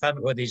understand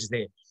what is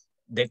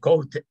the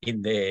code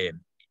in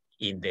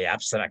the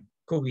abstract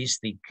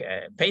cubistic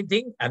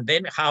painting, and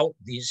then how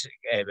this,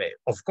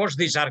 of course,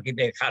 this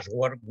architect has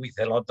worked with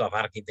a lot of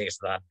architects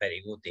that are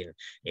very good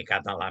in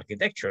Catalan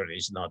architecture.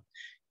 Is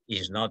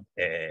not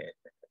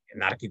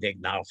an architect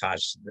now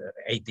has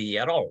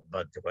 80-year-old,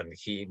 but when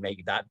he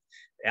made that,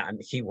 and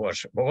he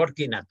was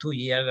working a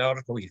 2-year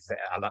with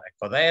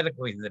Coder,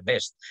 with the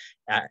best.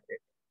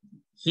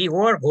 He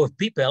worked with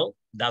people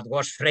that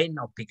was friend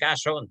of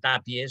Picasso and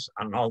Tapies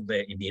and all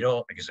the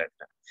Miro, etc.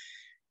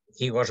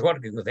 He was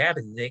working with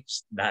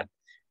architects that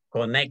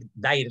connect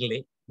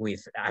directly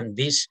with, and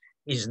this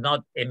is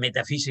not a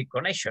metaphysical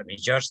connection,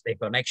 it's just a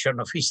connection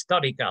of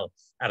historical,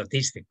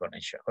 artistic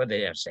connection, what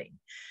they are saying.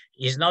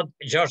 It's not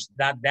just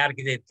that the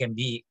architect can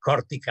be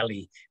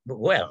cortically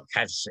well,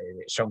 has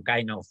some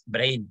kind of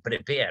brain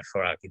prepared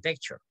for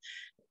architecture,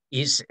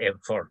 is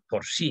for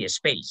see a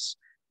space.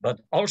 But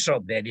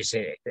also there is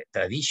a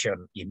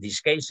tradition in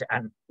this case,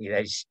 and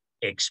there is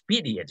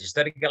experience,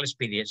 historical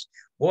experience,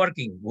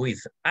 working with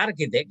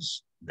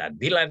architects that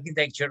build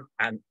architecture,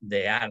 and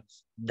they are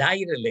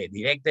directly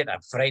directed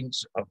at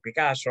friends of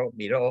Picasso,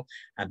 Miro,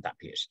 and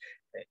Tapies.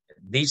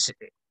 This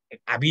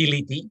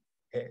ability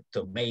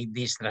to make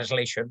this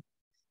translation,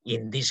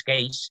 in this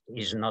case,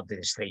 is not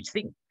a strange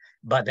thing.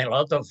 But a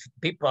lot of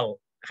people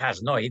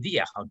has no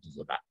idea how to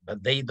do that,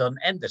 but they don't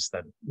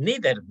understand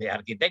neither the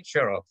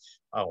architecture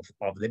of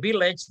the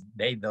village,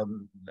 they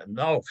don't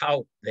know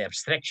how the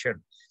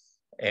abstraction,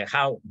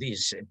 how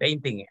this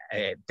painting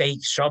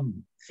takes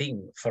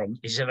something from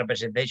its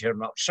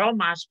representation of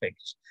some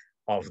aspects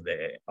of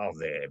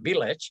the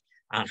village,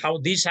 and how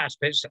these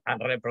aspects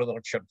are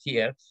reproduction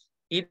here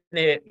in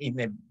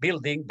a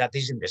building that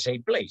is in the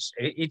same place.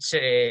 It's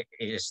a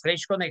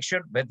strange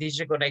connection, but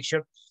it's a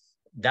connection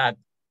that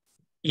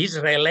is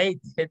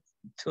related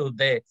to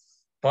the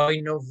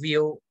point of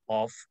view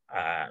of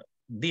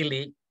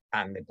Dilly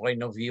and the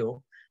point of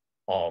view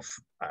of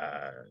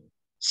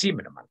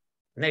Zimmerman.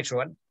 Next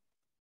one.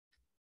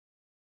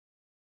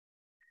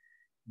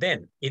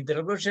 Then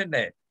interlocution,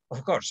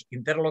 of course,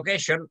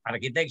 interlocution,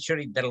 architecture,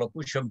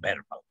 interlocution,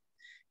 verbal.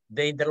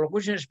 The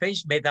interlocution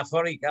space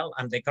metaphorical,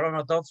 and the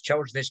chronotoph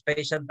shows the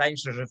space and time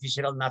as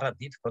official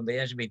narrative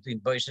contains between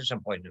voices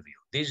and point of view.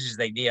 This is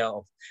the idea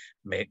of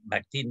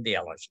Bakhtin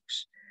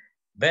dialogics.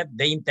 But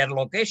the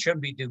interlocution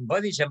between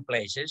bodies and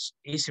places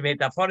is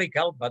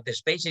metaphorical, but the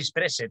space is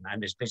present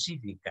and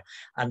specific.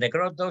 And the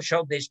chronotoph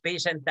shows the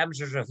space and time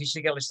as a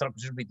physical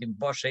structure between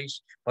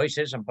voices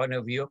and point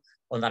of view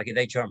on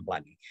architecture and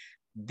planning.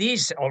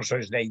 This also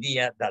is the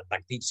idea that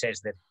Bakhtin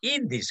says that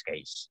in this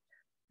case,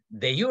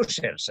 the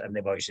users and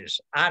the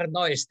voices are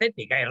not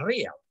aesthetic, are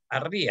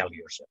real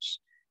users.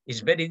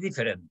 It's very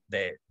different,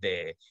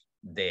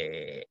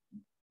 the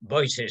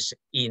voices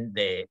in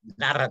the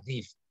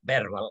narrative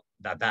verbal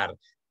that are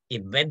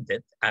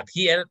invented. And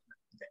here,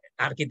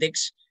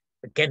 architects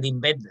can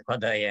invent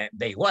what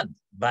they want,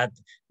 but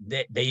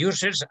the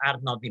users are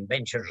not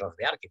inventions of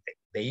the architect.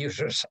 The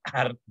users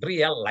are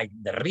real, like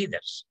the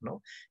readers.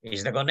 No,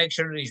 is the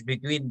connection is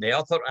between the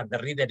author and the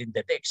reader in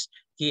the text.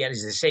 Here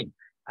is the same.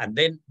 And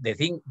then the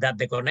thing that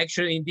the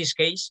connection in this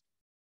case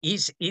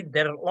is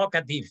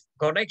interlocutive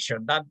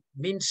connection. That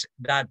means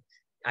that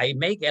I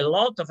make a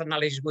lot of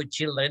analysis with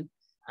children,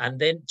 and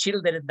then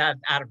children that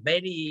are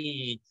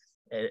very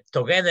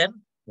together,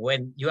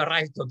 when you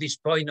arrive to this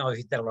point of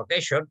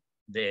interlocution,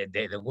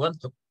 they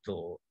want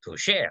to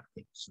share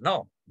things.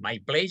 No, my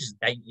place,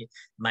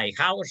 my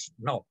house,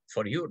 no,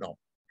 for you, no.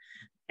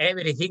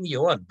 Everything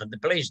you want, but the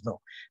place, no.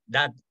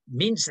 That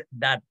means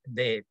that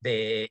the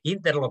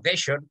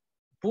interlocution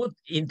put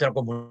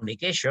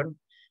intercommunication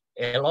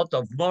a lot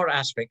of more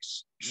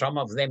aspects, some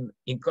of them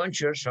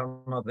unconscious,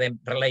 some of them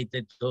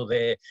related to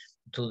the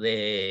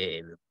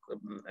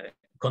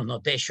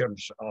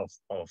connotations of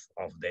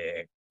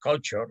the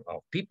culture,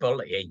 of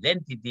people,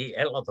 identity,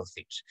 a lot of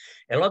things.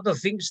 A lot of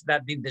things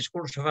that in the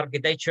schools of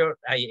architecture,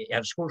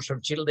 schools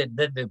of children,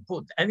 that they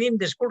put. And in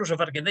the schools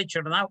of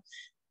architecture now,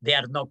 there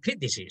are no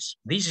criticisms.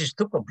 This is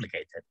too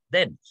complicated.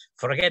 Then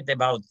forget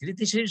about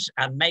criticisms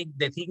and make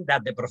the thing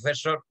that the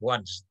professor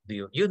wants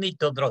you. You need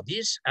to draw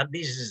this, and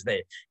this is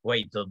the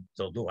way to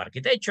do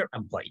architecture,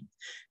 and point.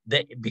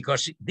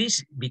 Because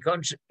this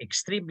becomes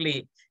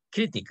extremely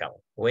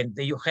critical when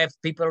you have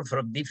people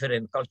from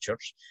different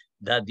cultures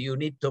that you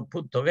need to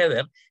put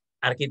together.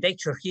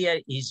 Architecture here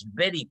is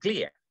very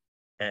clear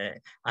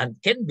and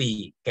can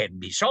be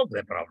solved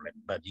the problem,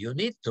 but you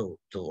need to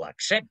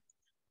accept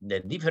the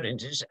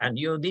differences, and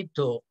you need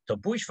to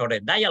push for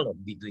a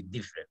dialogue between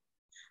different.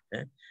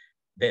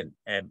 Then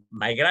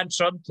my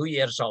grandson, 2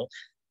 years old,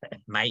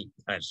 my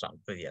grandson,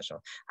 2 years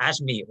old,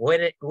 asked me,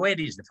 where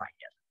is the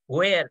fire?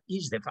 Where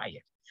is the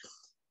fire?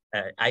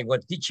 I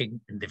was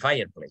teaching in the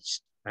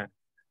fireplace,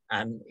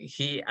 and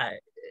he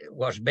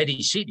was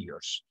very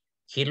serious.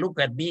 He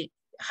looked at me,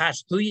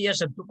 has 2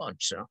 years and 2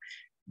 months,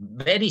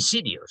 very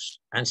serious,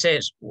 and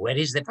says, where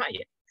is the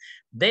fire?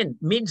 Then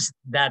means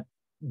that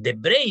the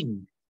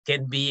brain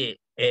can be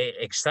an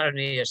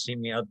extraordinary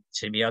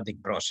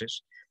semiotic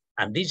process.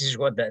 And this is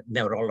what the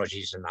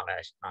neurologists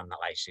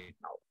analyze it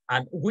now.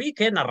 And we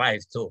can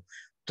arrive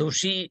to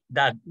see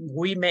that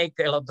we make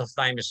a lot of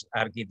times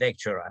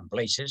architecture and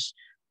places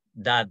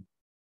that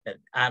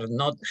are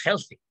not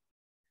healthy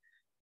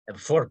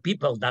for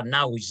people that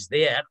now is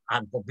there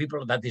and for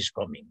people that is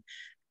coming.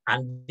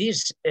 And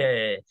this,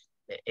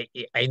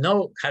 I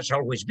know, has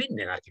always been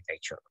in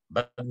architecture,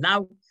 but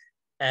now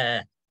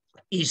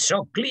is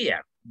so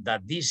clear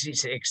that this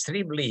is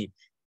extremely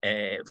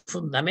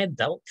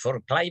fundamental for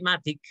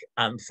climatic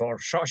and for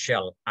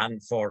social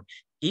and for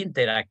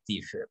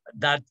interactive.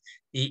 That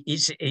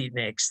is an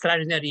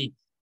extraordinary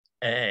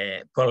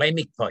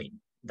polemic point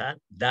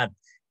that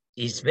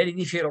is very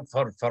difficult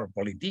for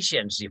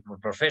politicians, for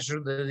professors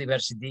of the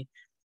university,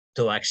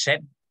 to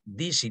accept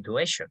this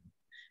situation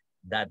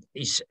that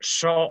is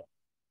so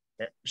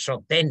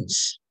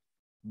tense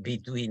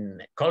between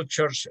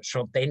cultures,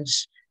 so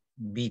tense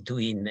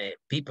between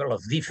people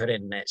of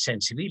different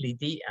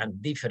sensibility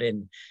and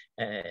different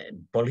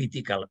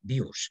political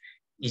views.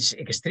 It's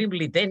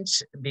extremely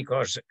tense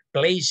because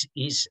place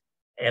is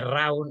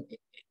around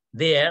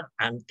there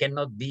and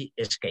cannot be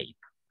escaped.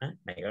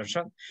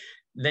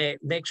 The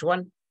next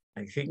one,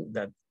 I think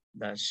that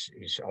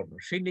is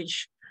almost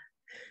finished.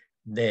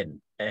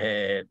 Then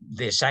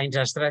the science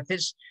and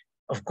strategies,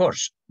 of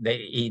course,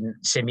 in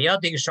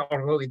semiotics,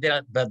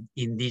 but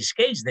in this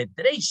case, the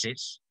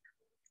traces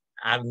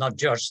are not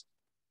just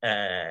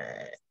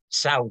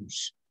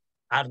sounds,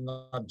 are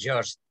not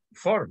just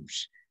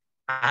forms,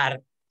 are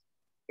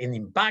an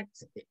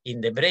impact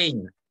in the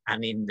brain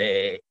and in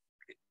the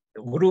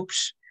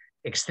groups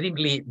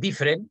extremely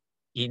different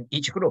in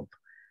each group.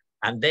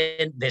 And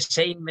then the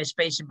same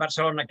space in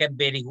Barcelona can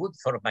be very good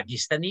for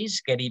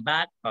Pakistanis, very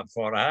bad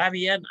for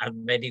Arabian,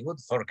 and very good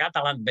for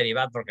Catalan, very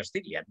bad for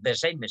Castilian, the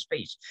same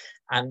space.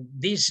 And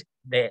this,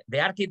 the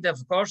architect,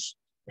 of course,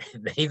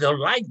 they don't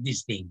like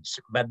these things,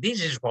 but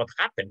this is what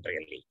happened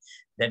really.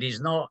 There is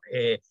no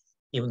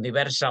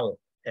universal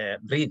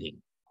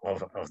reading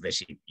of the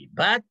city,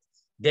 but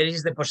there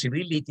is the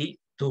possibility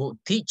to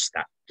teach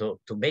that,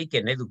 to make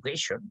an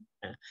education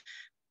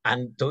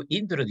and to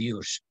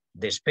introduce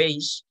the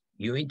space.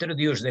 You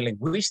introduce the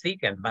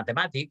linguistic and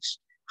mathematics,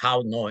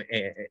 how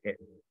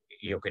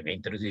you can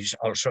introduce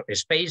also a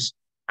space,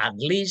 at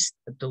least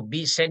to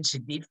be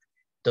sensitive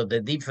to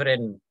the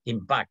different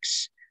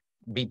impacts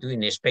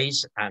between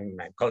space and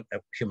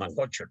human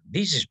culture.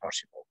 This is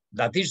possible.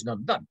 That is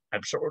not done,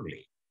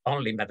 absolutely.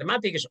 Only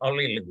mathematics,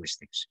 only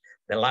linguistics.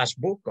 The last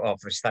book of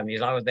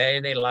Stanislaw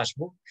Deine, last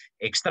book,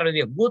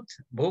 extraordinary good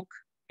book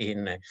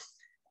in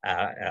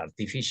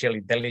artificial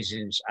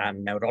intelligence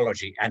and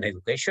neurology and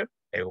education,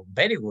 a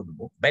very good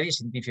book, very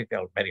scientific,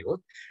 very good.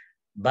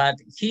 But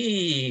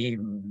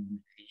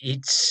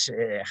it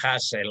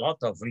has a lot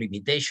of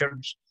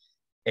limitations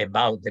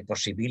about the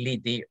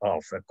possibility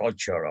of a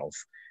culture of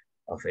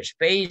a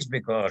space,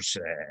 because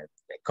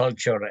the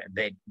culture,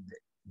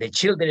 the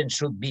children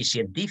should be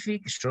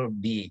scientific,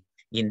 should be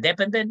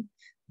independent,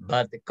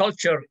 but the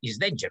culture is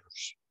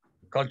dangerous.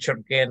 Culture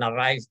can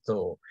arrive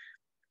to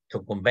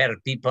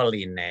convert people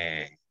in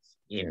a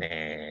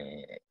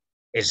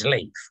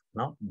slave.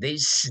 No,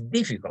 this is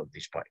difficult.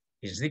 This point,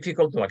 it's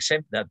difficult to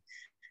accept that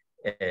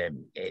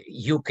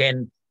you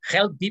can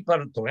help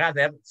people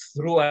together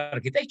through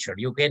architecture.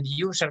 You can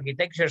use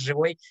architecture as a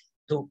way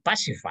to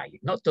pacify,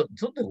 not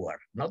to the war,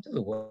 not to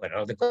the war,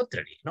 or the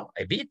contrary. No,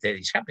 a bit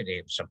is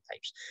happening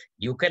sometimes.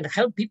 You can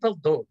help people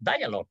to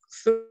dialogue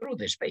through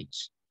the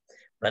space,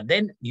 but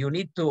then you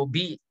need to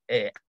be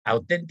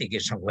authentic in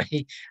some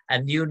way,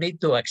 and you need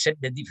to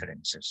accept the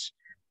differences,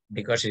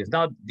 because if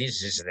not,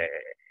 this is the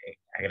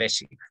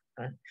aggressive.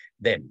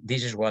 Then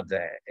this is what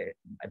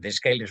the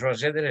scale is.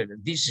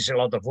 This is a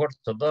lot of work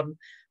to done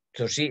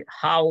to see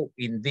how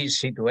in this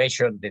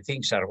situation the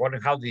things are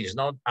going, how this is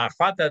not,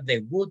 what are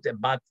the good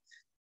and bad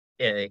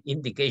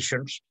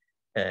indications,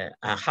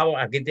 and how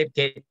architect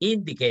can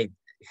indicate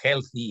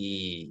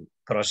healthy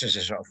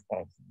processes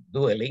of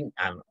dueling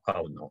and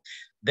how not.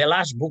 The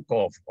last book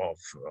of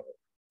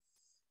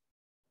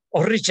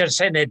Richard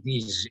Sennett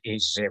is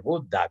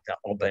good, that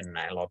open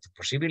a lot of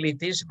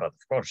possibilities, but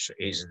of course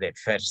is the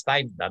first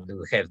time that we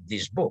have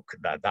this book,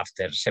 that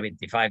after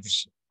 75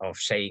 of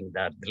saying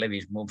that the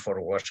Levy's move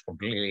forward was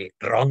completely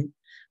wrong,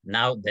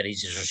 now there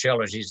is a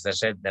sociologist that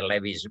said the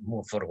Levy's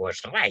move forward was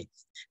right,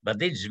 but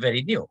this is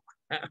very new.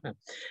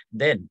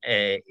 Then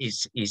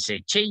it's a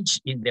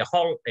change in the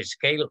whole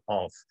scale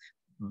of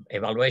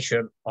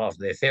evaluation of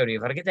the theory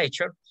of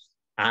architecture,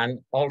 and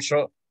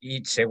also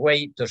it's a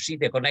way to see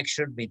the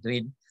connection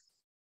between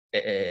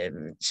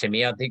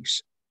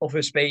semiotics of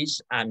a space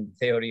and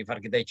theory of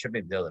architecture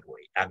in the other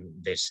way,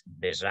 and this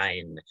new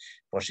design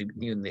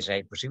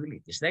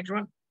possibilities. Next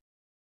one.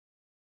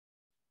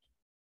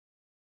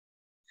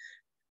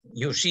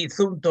 You see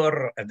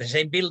Zumthor, the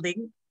same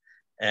building,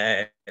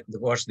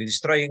 was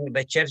destroying,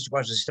 the church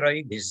was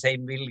destroying the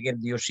same building.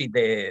 You see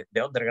the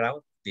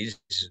underground. This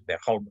is the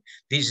whole.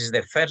 This is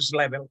the first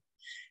level.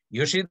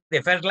 You see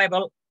the first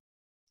level.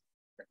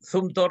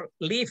 Zumthor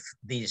leave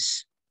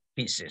these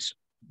pieces.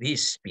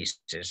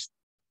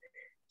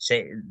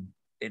 Say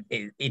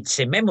it's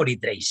a memory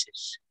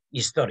traces,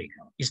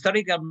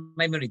 historical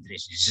memory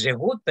traces. It's a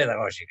good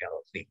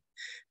pedagogical thing.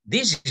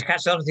 This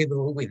has something to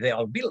do with the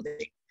old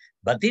building,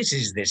 but this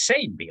is the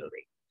same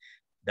building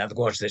that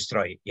was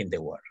destroyed in the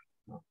war.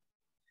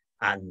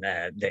 And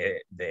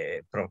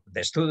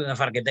the student of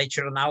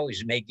architecture now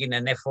is making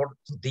an effort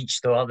to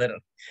teach to other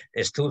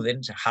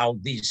students how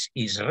this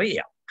is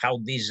real, how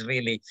this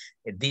really,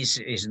 this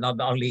is not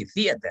only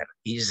theater,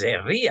 is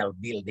a real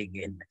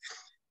building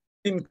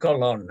in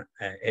Cologne,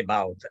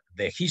 about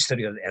the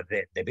history of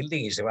the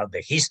building is about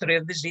the history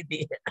of the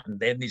city, and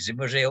then it's a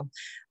museum,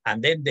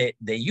 and then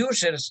the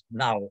users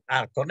now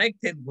are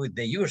connected with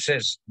the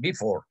users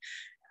before,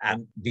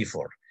 and this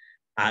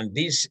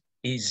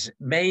is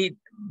made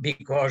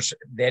because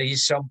there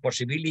is some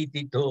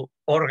possibility to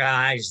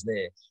organize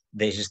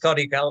the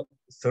historical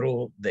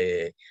through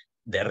the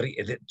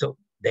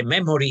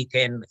memory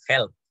can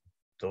help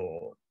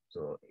to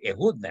a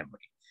good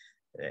memory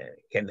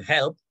can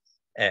help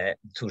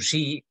to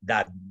see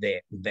that the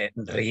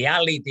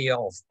reality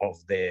of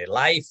the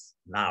life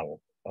now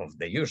of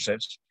the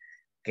users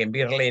can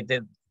be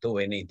related to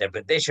an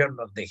interpretation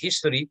of the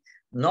history,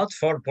 not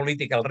for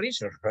political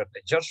reasons, but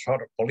just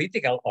for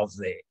political of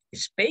the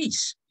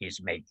space is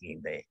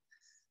making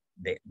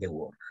the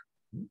work.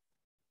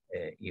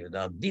 You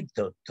don't need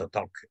to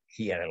talk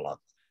here a lot.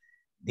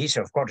 This,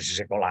 of course, is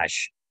a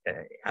collage,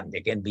 and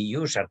they can be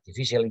used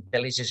artificial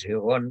intelligence if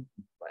you want,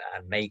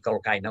 and make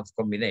all kind of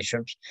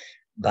combinations.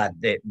 But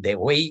the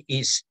way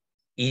is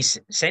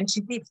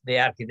sensitive, the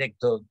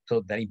architect, to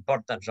the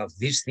importance of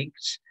these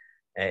things,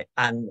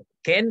 and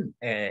can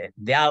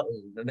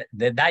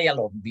the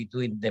dialogue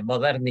between the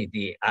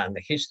modernity and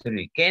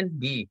history can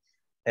be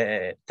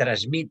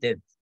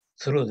transmitted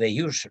through the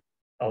use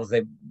of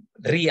the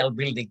real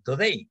building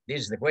today?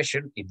 This is the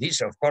question.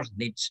 This, of course,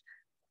 needs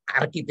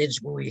architects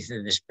with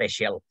the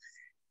special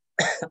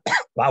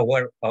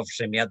power of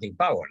semiotic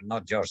power,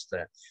 not just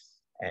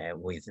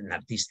with an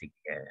artistic,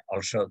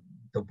 also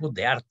to put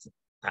the art,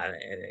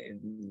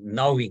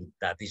 knowing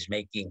that is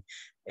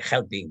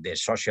helping the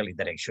social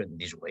interaction in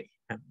this way.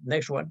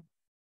 Next one.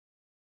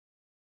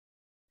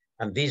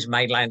 And this is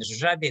my line of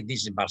society.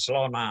 This is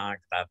Barcelona,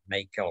 that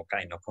make all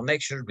kind of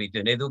connections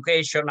between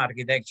education,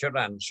 architecture,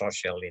 and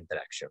social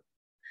interaction.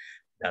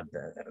 That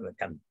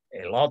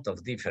a lot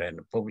of different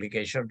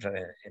publications,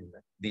 and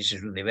this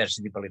is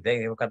University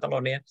Polytechnic of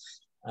Catalonia,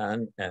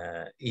 and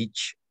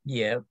each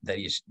year there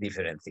is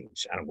different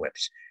things and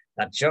webs.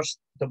 But just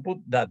to put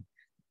that,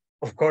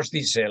 of course,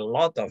 there's a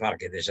lot of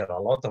architects and a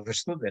lot of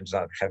students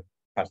that have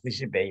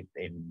participated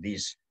in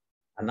this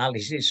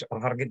analysis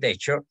of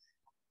architecture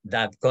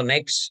that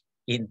connects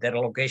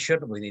interlocution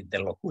with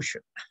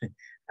interlocution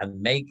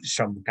and make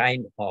some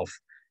kind of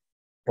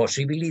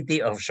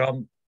possibility of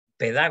some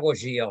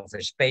pedagogy of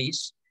a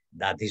space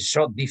that is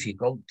so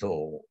difficult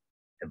to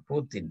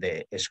put in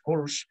the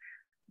schools,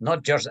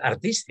 not just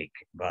artistic,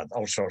 but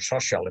also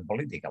social and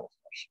political, of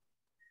course.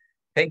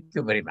 Thank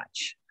you very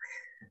much.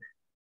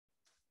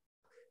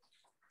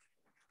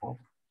 Okay.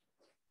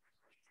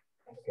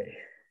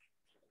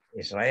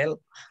 Israel?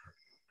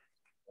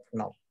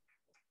 No.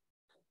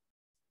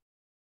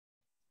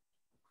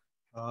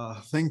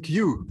 Thank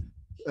you.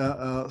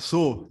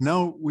 So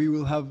now we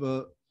will have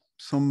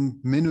some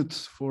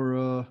minutes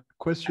for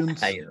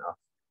questions.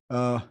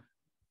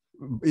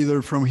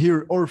 either from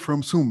here or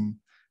from Zoom.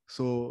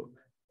 So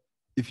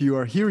if you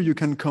are here, you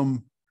can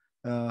come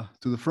to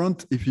the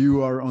front. If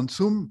you are on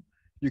Zoom,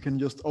 you can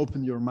just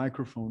open your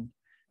microphone.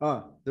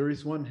 Ah, there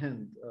is one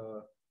hand.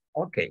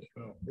 Okay.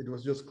 It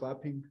was just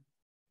clapping.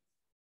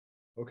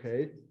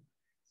 Okay.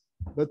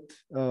 But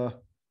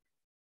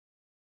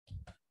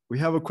we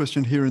have a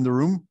question here in the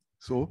room,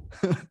 so.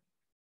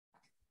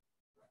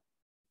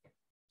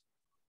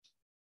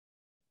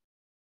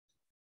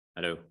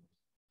 Hello.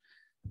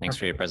 Thanks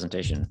for your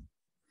presentation.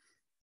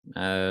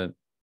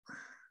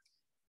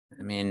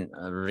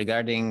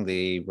 Regarding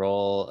the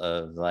role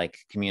of like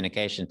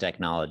communication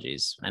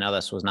technologies, I know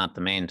this was not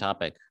the main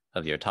topic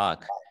of your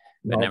talk,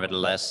 but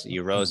nevertheless,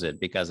 you rose it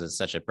because it's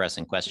such a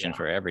pressing question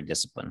for every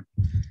discipline.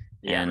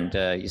 Yeah. And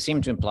you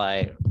seem to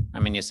imply,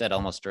 you said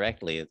almost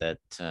directly that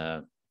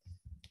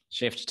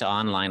shift to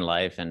online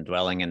life and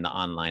dwelling in the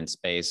online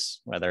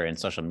space, whether in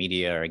social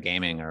media or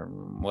gaming or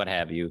what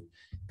have you,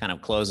 kind of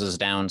closes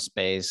down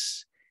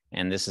space.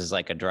 And this is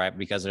like a drive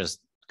because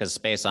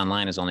space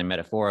online is only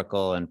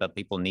metaphorical, but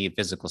people need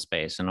physical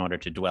space in order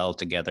to dwell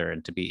together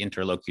and to be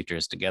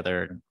interlocutors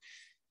together.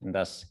 And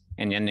thus,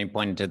 and then you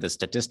pointed to the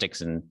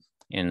statistics in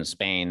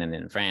Spain and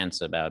in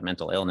France about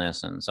mental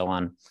illness and so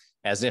on,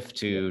 as if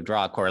to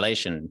draw a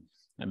correlation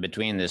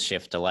between this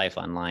shift to life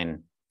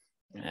online,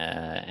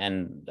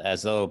 and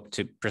as though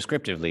to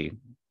prescriptively,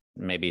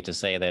 maybe to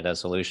say that a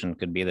solution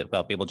could be that,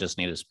 well, people just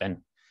need to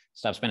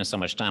stop spending so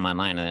much time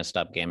online and then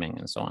stop gaming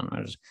and so on.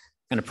 I was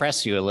going to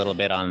press you a little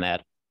bit on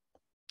that.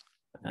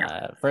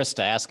 First,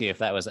 to ask you if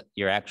that was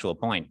your actual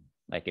point,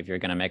 like if you're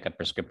going to make a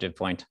prescriptive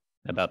point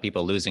about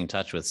people losing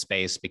touch with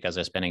space because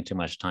they're spending too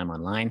much time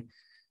online.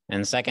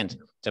 And second,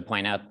 to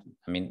point out,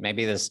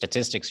 maybe the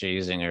statistics you're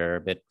using are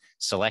a bit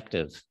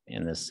selective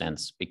in this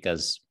sense,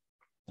 because,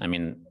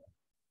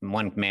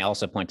 one may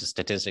also point to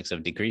statistics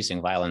of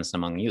decreasing violence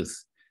among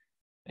youth.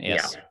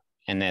 Yes. Yeah.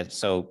 And that,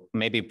 so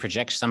maybe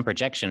some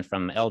projection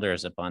from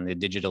elders upon the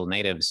digital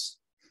natives.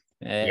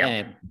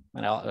 And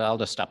I'll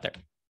just stop there.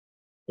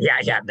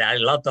 Yeah, there are a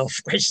lot of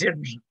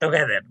questions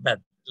together, but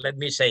let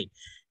me say,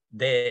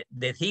 the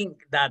thing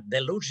that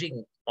the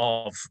losing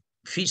of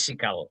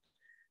physical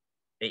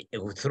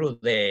through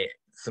the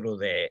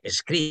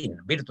screen,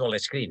 virtual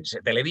screens,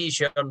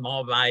 television,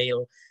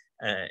 mobile,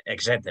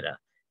 etc.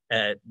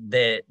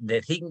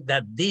 The thing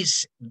that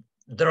this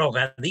drug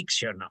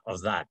addiction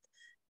of that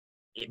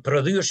it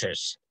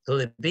produces to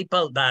the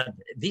people, that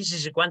this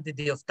is a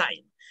quantity of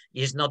time,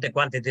 is not a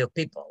quantity of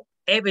people.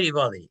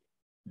 Everybody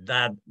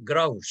that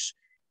grows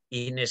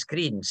in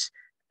screens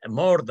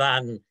more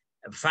than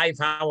 5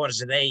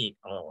 hours a day,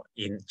 or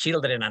in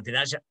children and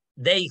teenagers,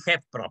 they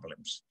have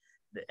problems.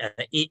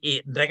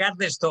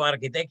 Regardless to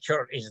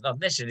architecture is not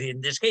necessary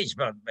in this case,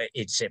 but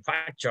it's a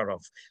factor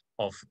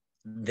of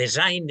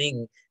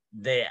designing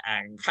the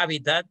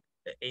habitat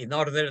in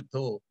order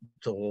to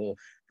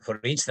for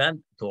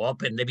instance, to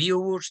open the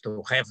views,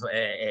 to have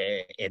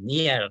a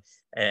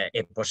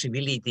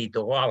possibility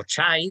to go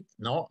outside,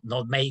 not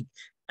make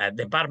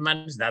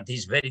departments that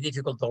is very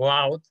difficult to go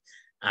out,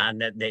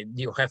 and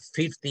you have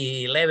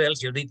 50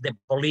 levels, you need the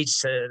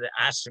police,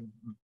 ask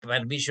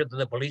permission to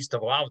the police to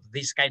go out,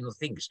 these kind of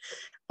things.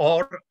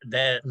 Or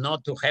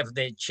not to have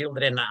the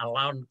children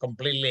alone,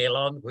 completely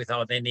alone,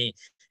 without any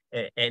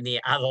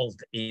adult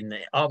in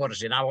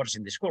hours and hours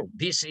in the school.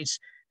 This is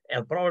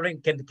a problem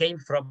came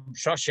from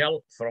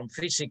social, from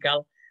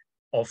physical,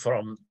 or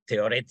from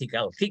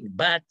theoretical thing.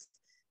 But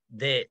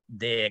the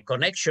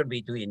connection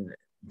between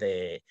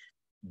the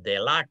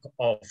lack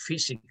of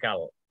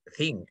physical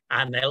thing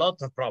and a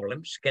lot of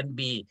problems can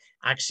be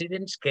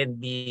accidents, can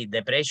be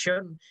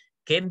depression,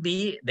 can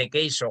be the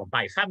case of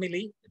my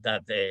family,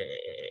 that a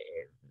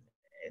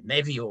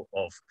nephew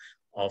of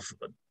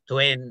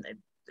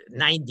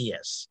 9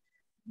 years,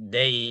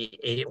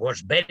 it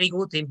was very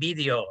good in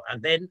video,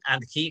 and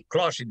he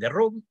closed in the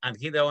room and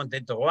he don't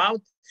wanted to go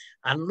out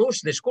and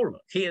lose the school.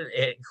 He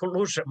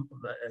lose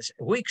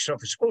weeks of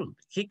school.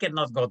 He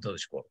cannot go to the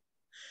school.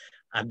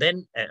 And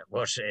then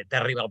was a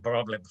terrible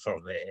problem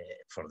for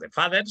the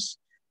fathers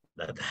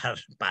that are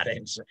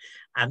parents.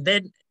 And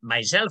then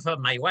myself and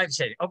my wife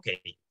said,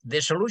 okay, the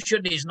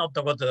solution is not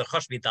to go to the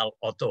hospital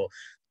or to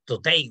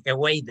take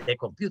away the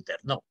computer.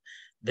 No,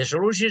 the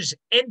solution is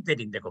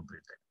entering the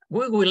computer.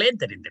 We will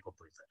enter in the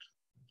computer.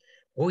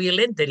 We will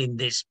enter in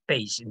this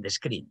space, in the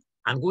screen.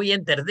 And we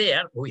enter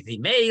there with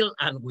email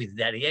and with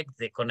direct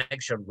the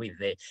connection with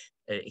the,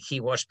 he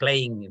was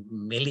playing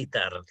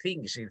military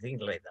things and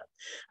things like that.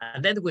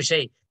 And then we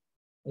say,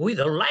 we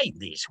don't like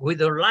this. We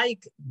don't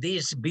like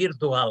this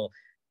virtual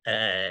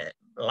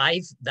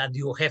life that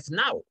you have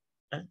now.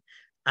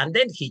 And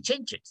then he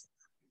changed it.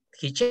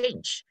 He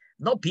changed.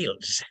 No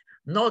pills,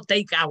 no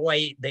take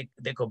away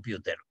the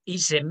computer.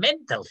 It's a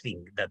mental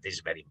thing that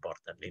is very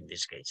important in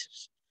these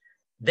cases.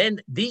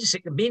 Then this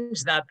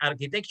means that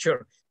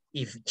architecture,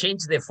 if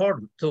change the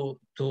form to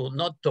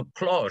not to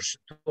close,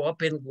 to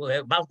open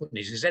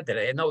balconies,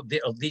 etc. I know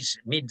this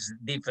means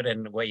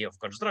different way of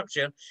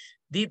construction.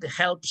 It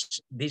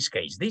helps this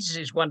case. This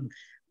is one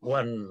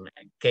one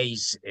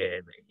case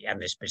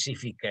and a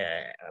specific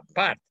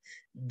part.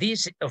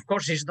 This, of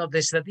course, is not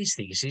the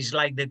statistics. It's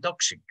like the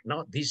toxic.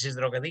 No, this is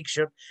drug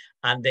addiction,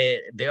 and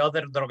the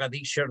other drug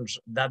addictions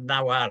that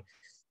now are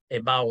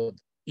about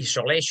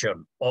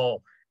isolation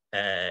or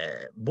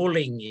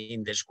bullying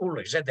in the school,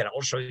 etc.,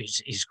 also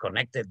is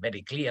connected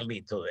very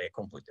clearly to the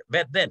computer.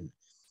 But then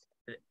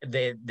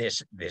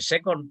the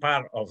second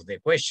part of the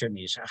question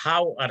is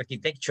how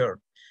architecture,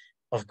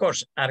 of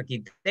course,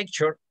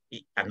 architecture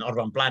and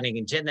urban planning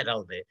in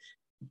general,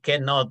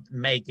 cannot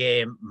make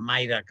a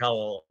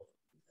miracle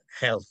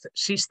health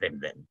system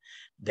then.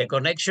 The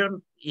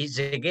connection is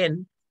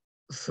again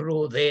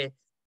through the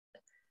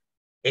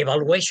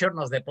evaluation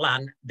of the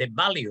plan, the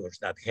values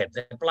that have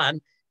the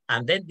plan,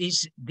 and then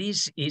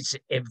this is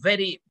a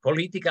very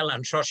political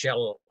and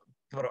social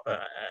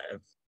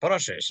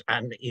process.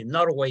 And in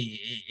Norway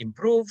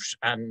improves,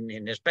 and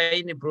in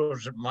Spain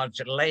improves much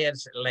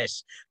less.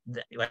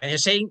 When I'm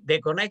saying the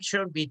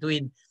connection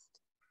between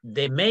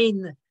the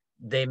main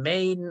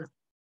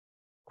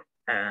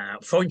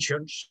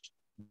functions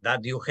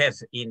that you have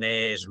in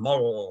a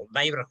small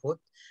neighborhood,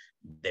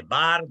 the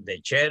bar,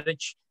 the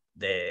church,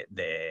 the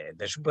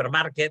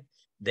supermarket,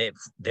 the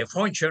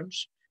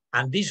functions,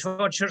 and these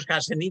functions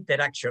has an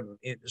interaction,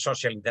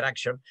 social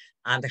interaction,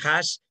 and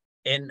has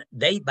a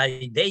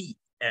day-by-day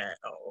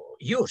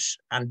use.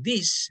 And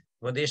this,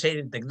 when they say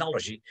in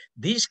technology,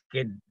 this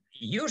can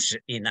use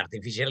in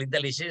artificial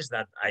intelligence,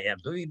 that I am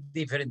doing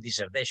different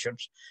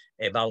dissertations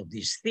about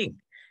this thing.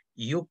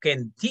 You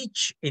can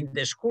teach in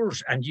the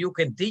schools, and you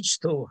can teach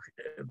to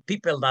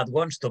people that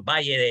wants to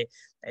buy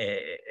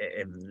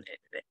an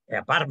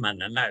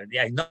apartment. And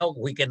I know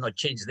we cannot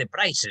change the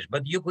prices,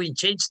 but you can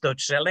change to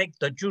select,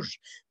 to choose,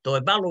 to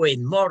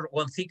evaluate more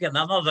one thing and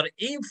another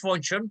in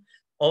function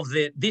of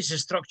this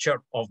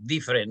structure of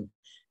different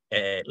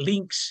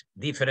links,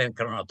 different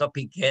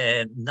chronotopic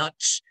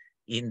knots,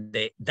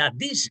 that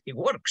this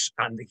works,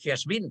 and it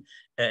has been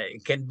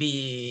can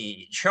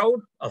be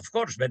shown, of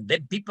course, but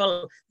then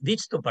people need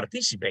to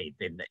participate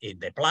in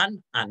the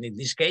plan, and in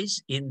this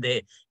case in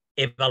the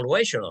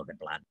evaluation of the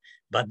plan.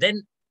 But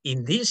then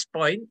in this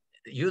point,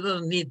 you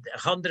don't need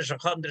hundreds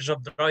of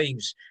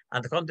drawings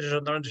and hundreds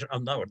of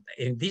hours.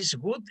 In this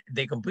good,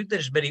 the computer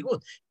is very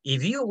good.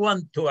 If you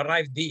want to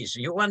arrive this,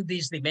 you want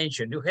this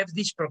dimension, you have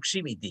this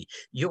proximity,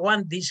 you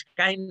want this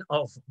kind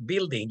of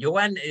building, you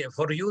want,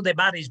 for you, the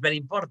bar is very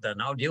important.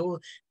 Now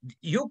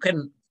you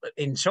can,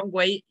 in some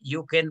way,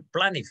 you can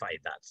planify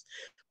that.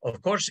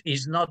 Of course,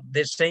 it's not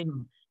the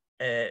same,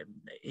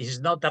 is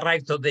not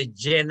arrived to the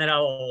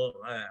general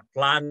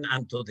plan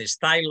and to the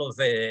style of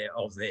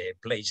the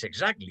place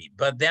exactly.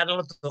 But there are a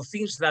lot of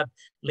things that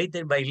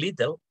little by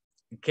little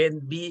can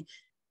be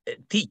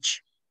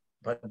teach.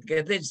 But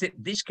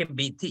this can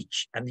be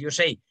teach. And you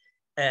say,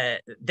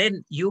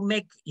 then you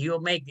make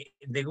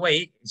the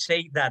way,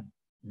 say that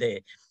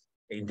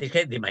in this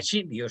case, the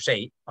machine, you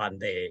say, and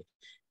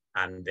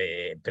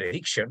the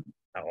prediction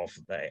of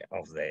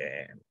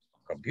the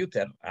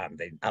computer and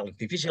the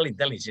artificial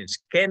intelligence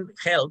can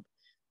help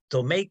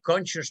to make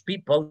conscious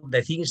people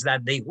the things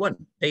that they want.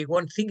 They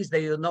want things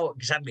they don't know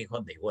exactly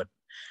what they want,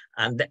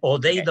 or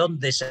they don't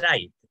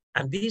decide.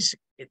 And this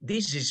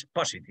is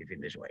positive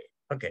in this way.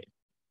 Okay.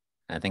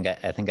 I think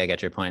I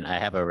get your point. I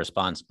have a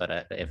response, but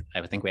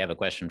I think we have a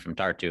question from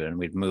Tartu, and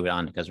we'd move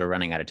on because we're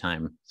running out of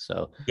time.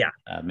 So yeah,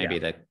 maybe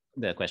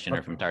the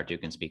questioner from Tartu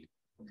can speak.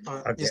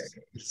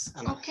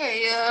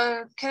 Okay.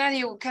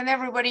 Can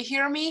everybody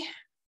hear me?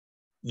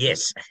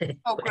 Yes.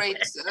 Oh, great.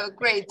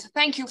 Great.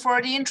 Thank you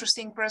for the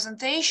interesting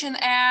presentation.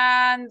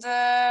 And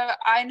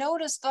I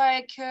noticed,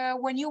 like,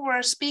 when you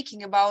were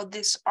speaking about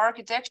this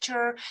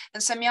architecture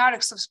and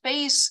semiotics of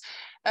space,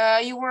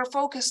 you were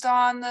focused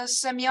on the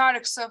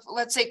semiotics of,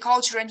 let's say,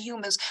 culture and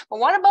humans. But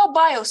what about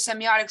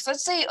biosemiotics?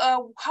 Let's say,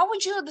 how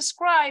would you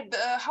describe,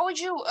 how would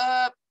you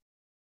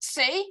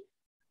say,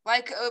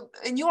 like,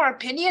 in your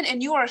opinion,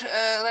 in your,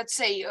 let's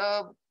say,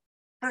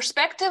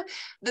 perspective,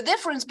 the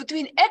difference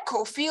between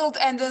echo field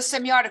and the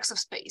semiotics of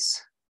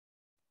space?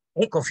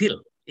 Echo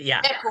field,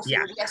 yeah. Echo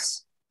field,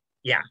 yes.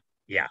 Yeah,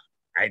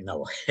 I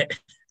know.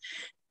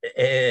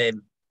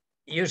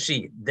 You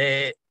see,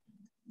 the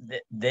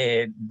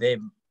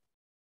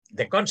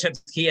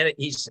concept here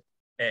is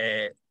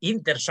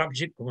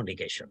intersubject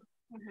communication.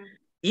 Mm-hmm.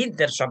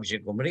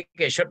 Intersubject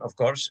communication, of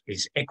course,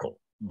 is echo,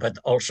 but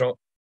also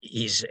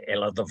is a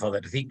lot of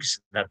other things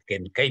that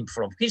came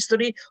from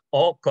history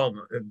or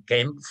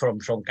came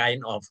from some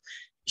kind of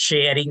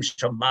sharing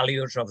some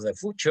values of the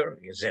future,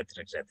 etc.,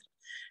 etc.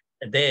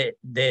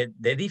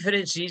 The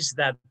difference is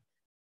that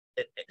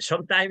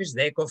sometimes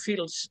the echo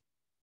fields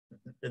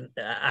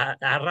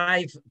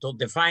arrive to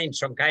define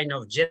some kind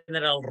of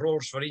general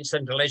rules, for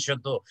instance, in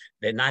relation to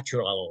the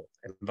natural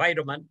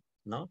environment,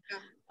 no? Yeah.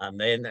 And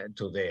then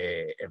to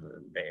the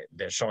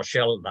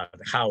social, but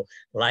how,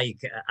 like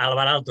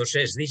Alvarado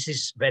says, this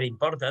is very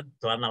important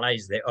to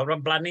analyze the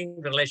urban planning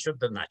in relation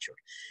to nature.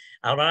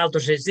 Alvarado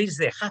says this is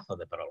the half of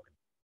the problem.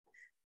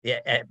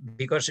 Yeah,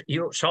 because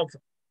you solve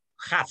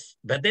half,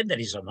 but then there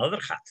is another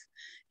half.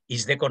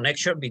 is the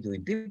connection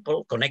between people,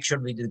 connection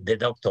between the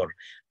doctor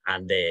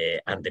and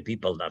the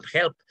people that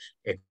help,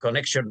 a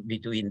connection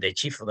between the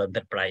chief of the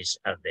enterprise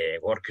and the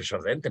workers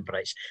of the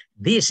enterprise.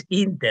 This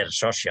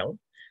intersocial,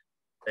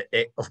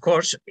 of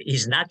course,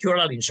 is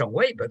natural in some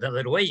way, but the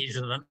other way is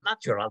not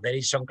natural. There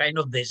is some kind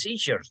of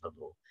decisions to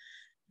do.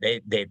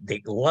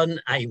 The one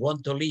I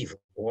want to live,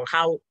 or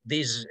how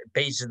this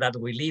pace that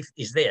we live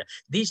is there.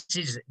 This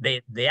is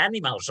the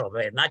animals of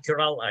the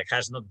natural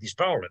has not these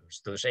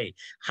problems to say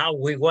how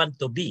we want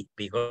to be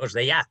because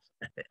they are,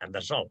 and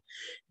that's all.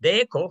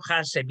 The eco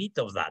has a bit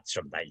of that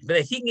sometimes. But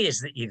the thing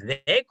is, if the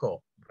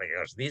eco,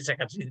 because this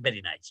is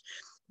very nice,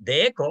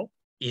 the eco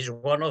is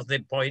one of the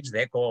points,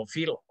 the eco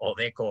field or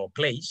the eco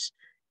place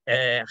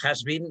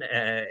has been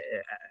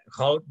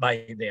held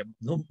by the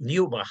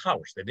new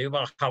Bauhaus. The new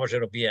Bauhaus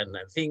European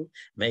thing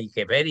make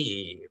a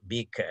very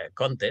big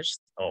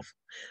contest of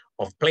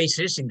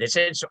places in the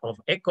sense of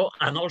eco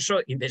and also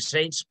in the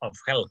sense of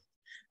health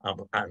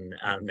and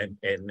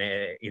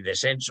in the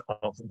sense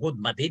of good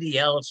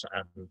materials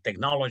and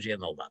technology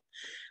and all that.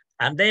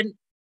 And then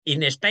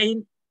in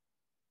Spain,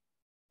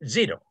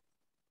 0.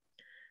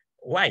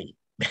 Why?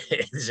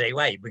 Say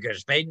why? Because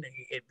Spain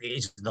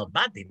is not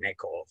bad in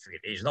eco.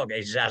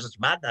 It's as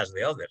bad as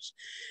the others.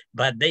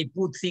 But they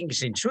put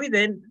things in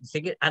Sweden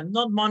and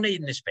not money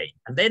in Spain.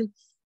 And then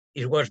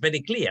it was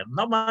very clear,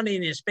 no money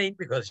in Spain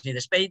because in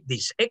Spain,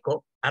 these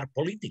eco are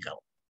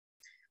political.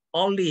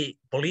 Only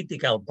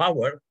political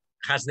power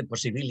has the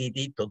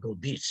possibility to do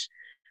this.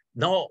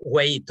 No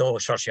way to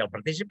social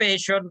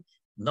participation,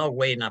 no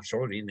way in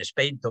absolutely in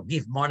Spain to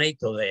give money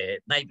to the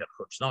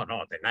neighborhoods. No,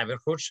 the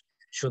neighborhoods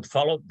should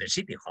follow the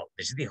city hall.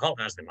 The city hall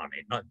has the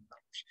money, not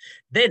others.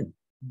 Then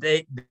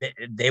the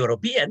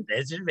European,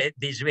 this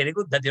is very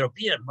good, but the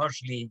European,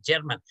 mostly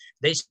German,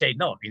 they say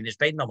no, in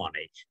Spain, no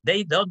money.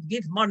 They don't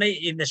give money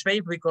in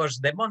Spain because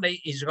the money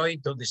is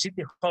going to the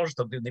city halls,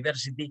 to the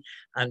university,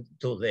 and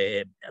to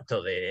the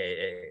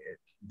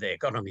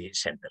economy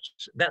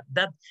centers.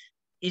 That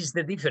is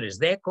the difference.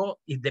 The eco,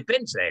 it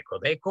depends the eco.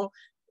 The eco,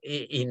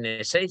 in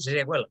a sense,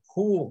 well,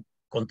 who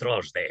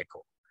controls the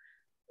eco?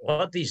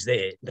 What is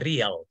the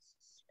real?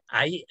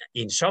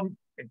 In some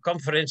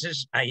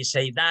conferences, I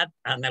say that,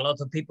 and a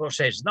lot of people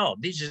says, no,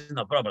 this is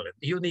no problem.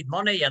 You need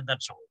money, and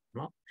that's all.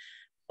 No,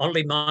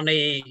 only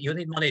money. You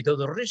need money to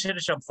do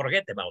research, and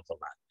forget about all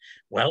that.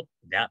 Well,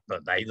 yeah,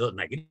 but I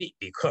don't agree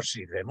because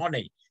if the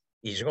money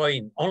is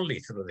going only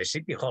through the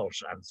city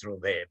halls and through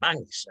the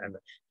banks, and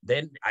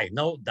then I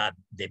know that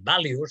the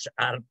values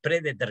are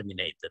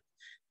predetermined.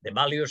 The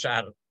values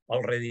are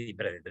already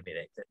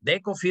predetermined. The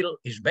eco field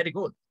is very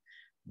good.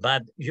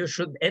 But you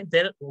should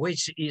enter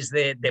which is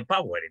the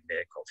power in the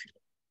eco field.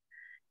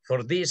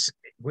 For this,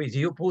 if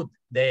you put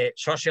the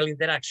social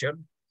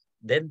interaction,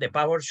 then the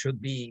power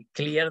should be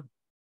clear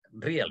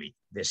really.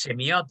 The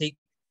semiotic,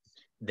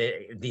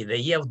 the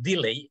idea of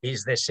delay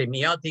is the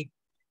semiotic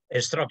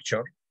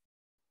structure,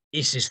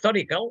 is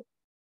historical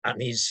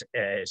and is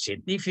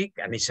scientific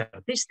and is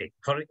artistic.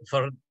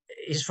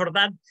 It's for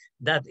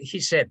that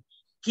he said,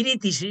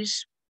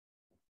 criticism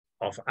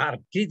of art,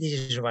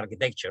 criticism of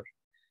architecture,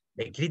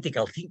 the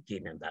critical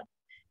thinking and that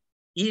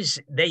is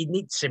they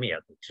need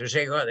semiotics. You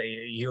say, well,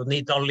 you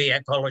need only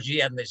ecology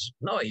and this.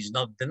 No, it's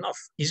not enough.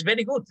 It's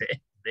very good.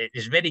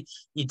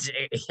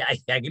 I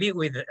agree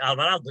with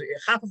Alvarado.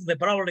 Half of the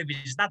problem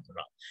is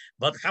natural,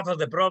 but half of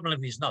the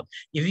problem is not.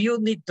 If you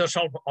need to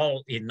solve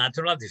all in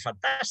natural, it's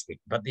fantastic,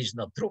 but it's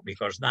not true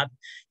because that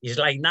is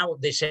like now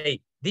they say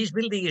this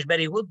building is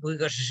very good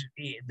because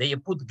they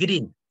put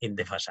green in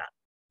the facade.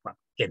 Well,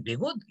 it can be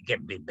good, it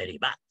can be very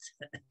bad.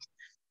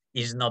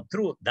 It's not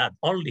true that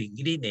only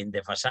green in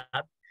the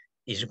facade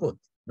is good,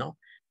 no?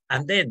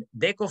 And then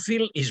the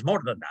eco-field is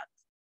more than that.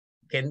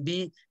 Can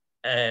be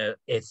a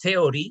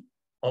theory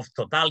of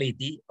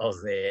totality of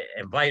the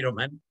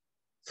environment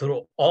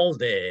through all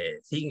the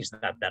things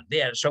that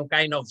there, some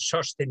kind of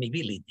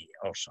sustainability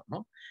also,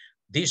 no?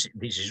 This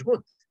is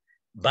good.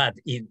 But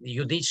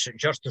you need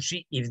just to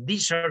see if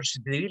this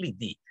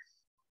sustainability,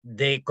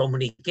 the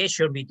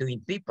communication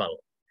between people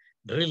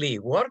really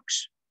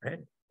works,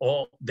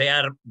 or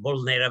there are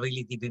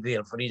vulnerability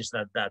people, for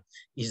instance, that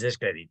is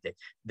discredited.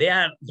 They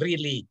are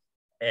really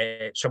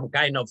some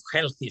kind of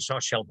healthy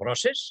social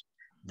process,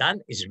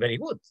 then it's very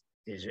good.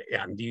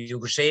 And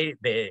you say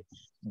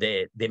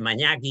the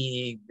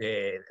Mañagui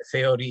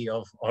theory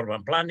of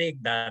urban planning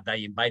that I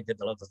invited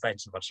a lot of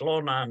times to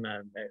Barcelona,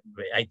 and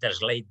I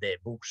translate the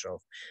books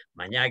of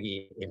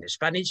Mañagui in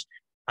Spanish.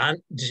 And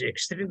it's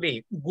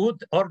extremely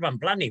good urban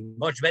planning,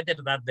 much better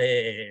than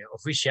the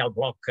official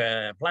block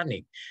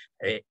planning.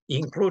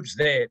 Includes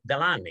the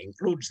land,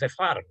 includes the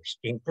farms,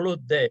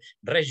 includes the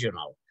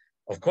regional.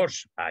 Of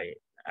course, I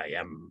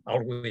am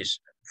always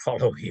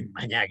following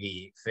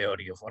Mañagui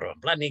theory of urban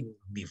planning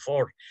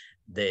before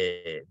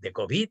the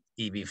COVID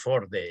and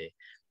before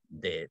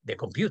the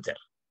computer.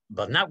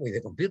 But now with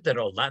the computer,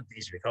 all that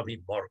is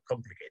becoming more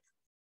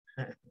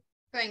complicated.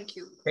 Thank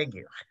you. Thank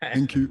you.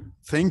 Thank you.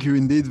 Thank you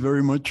indeed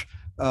very much.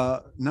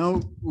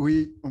 Now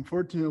we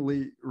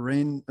unfortunately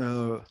ran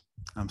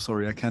I'm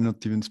sorry, I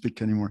cannot even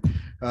speak anymore.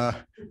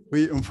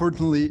 We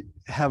unfortunately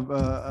have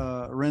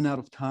ran out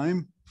of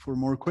time for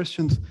more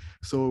questions,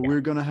 so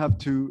we're gonna have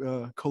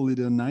to call it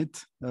a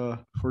night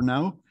for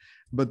now.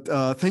 But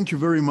thank you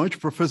very much,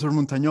 Professor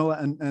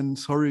Muntañola, and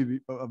sorry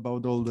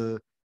about all the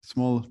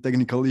small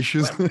technical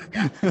issues. Well,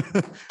 yeah.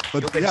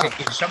 But you yeah.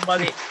 Say, if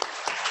somebody,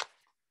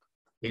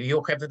 if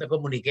you have the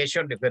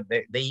communication,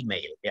 the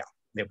email, yeah,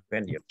 the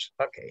venues.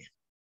 Okay.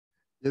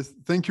 Yes,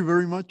 thank you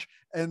very much.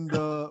 And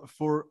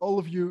for all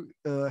of you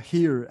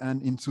here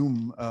and in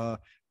Zoom,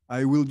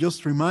 I will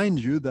just remind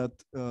you that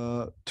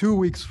 2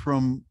 weeks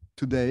from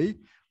today,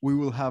 we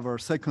will have our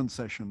second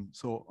session.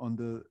 So on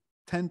the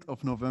 10th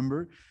of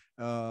November,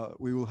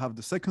 we will have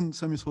the second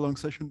semi-so-long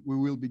session. We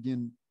will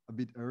begin a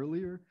bit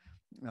earlier,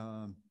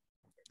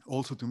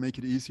 also to make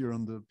it easier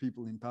on the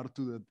people in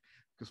Tartu,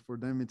 because for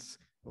them it's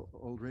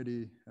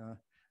already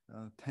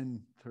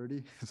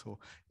 10:30. So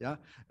yeah,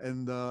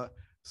 and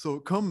so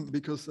come,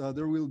 because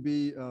there will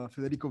be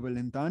Federico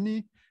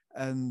Valentani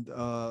and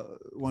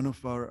one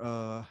of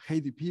our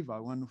Heidi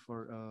Piva, one of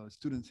our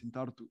students in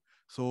Tartu.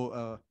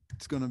 So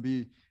it's going to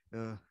be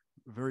a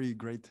very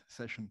great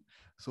session.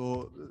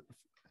 So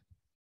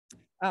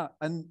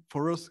and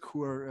for us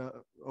who are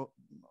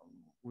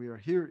we are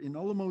here in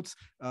Olomouc,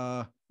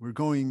 we're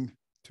going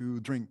to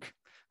drink.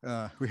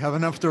 We have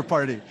an after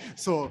party,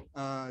 so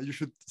you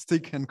should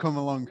stick and come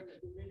along.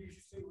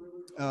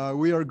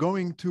 We are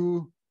going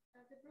to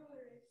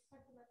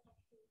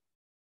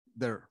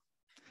there.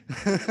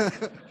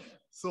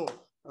 So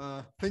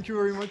thank you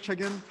very much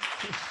again.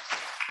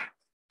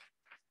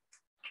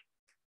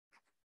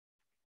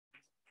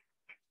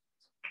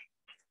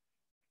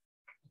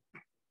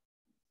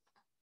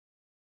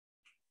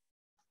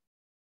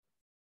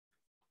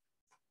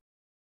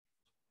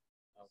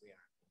 We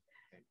are.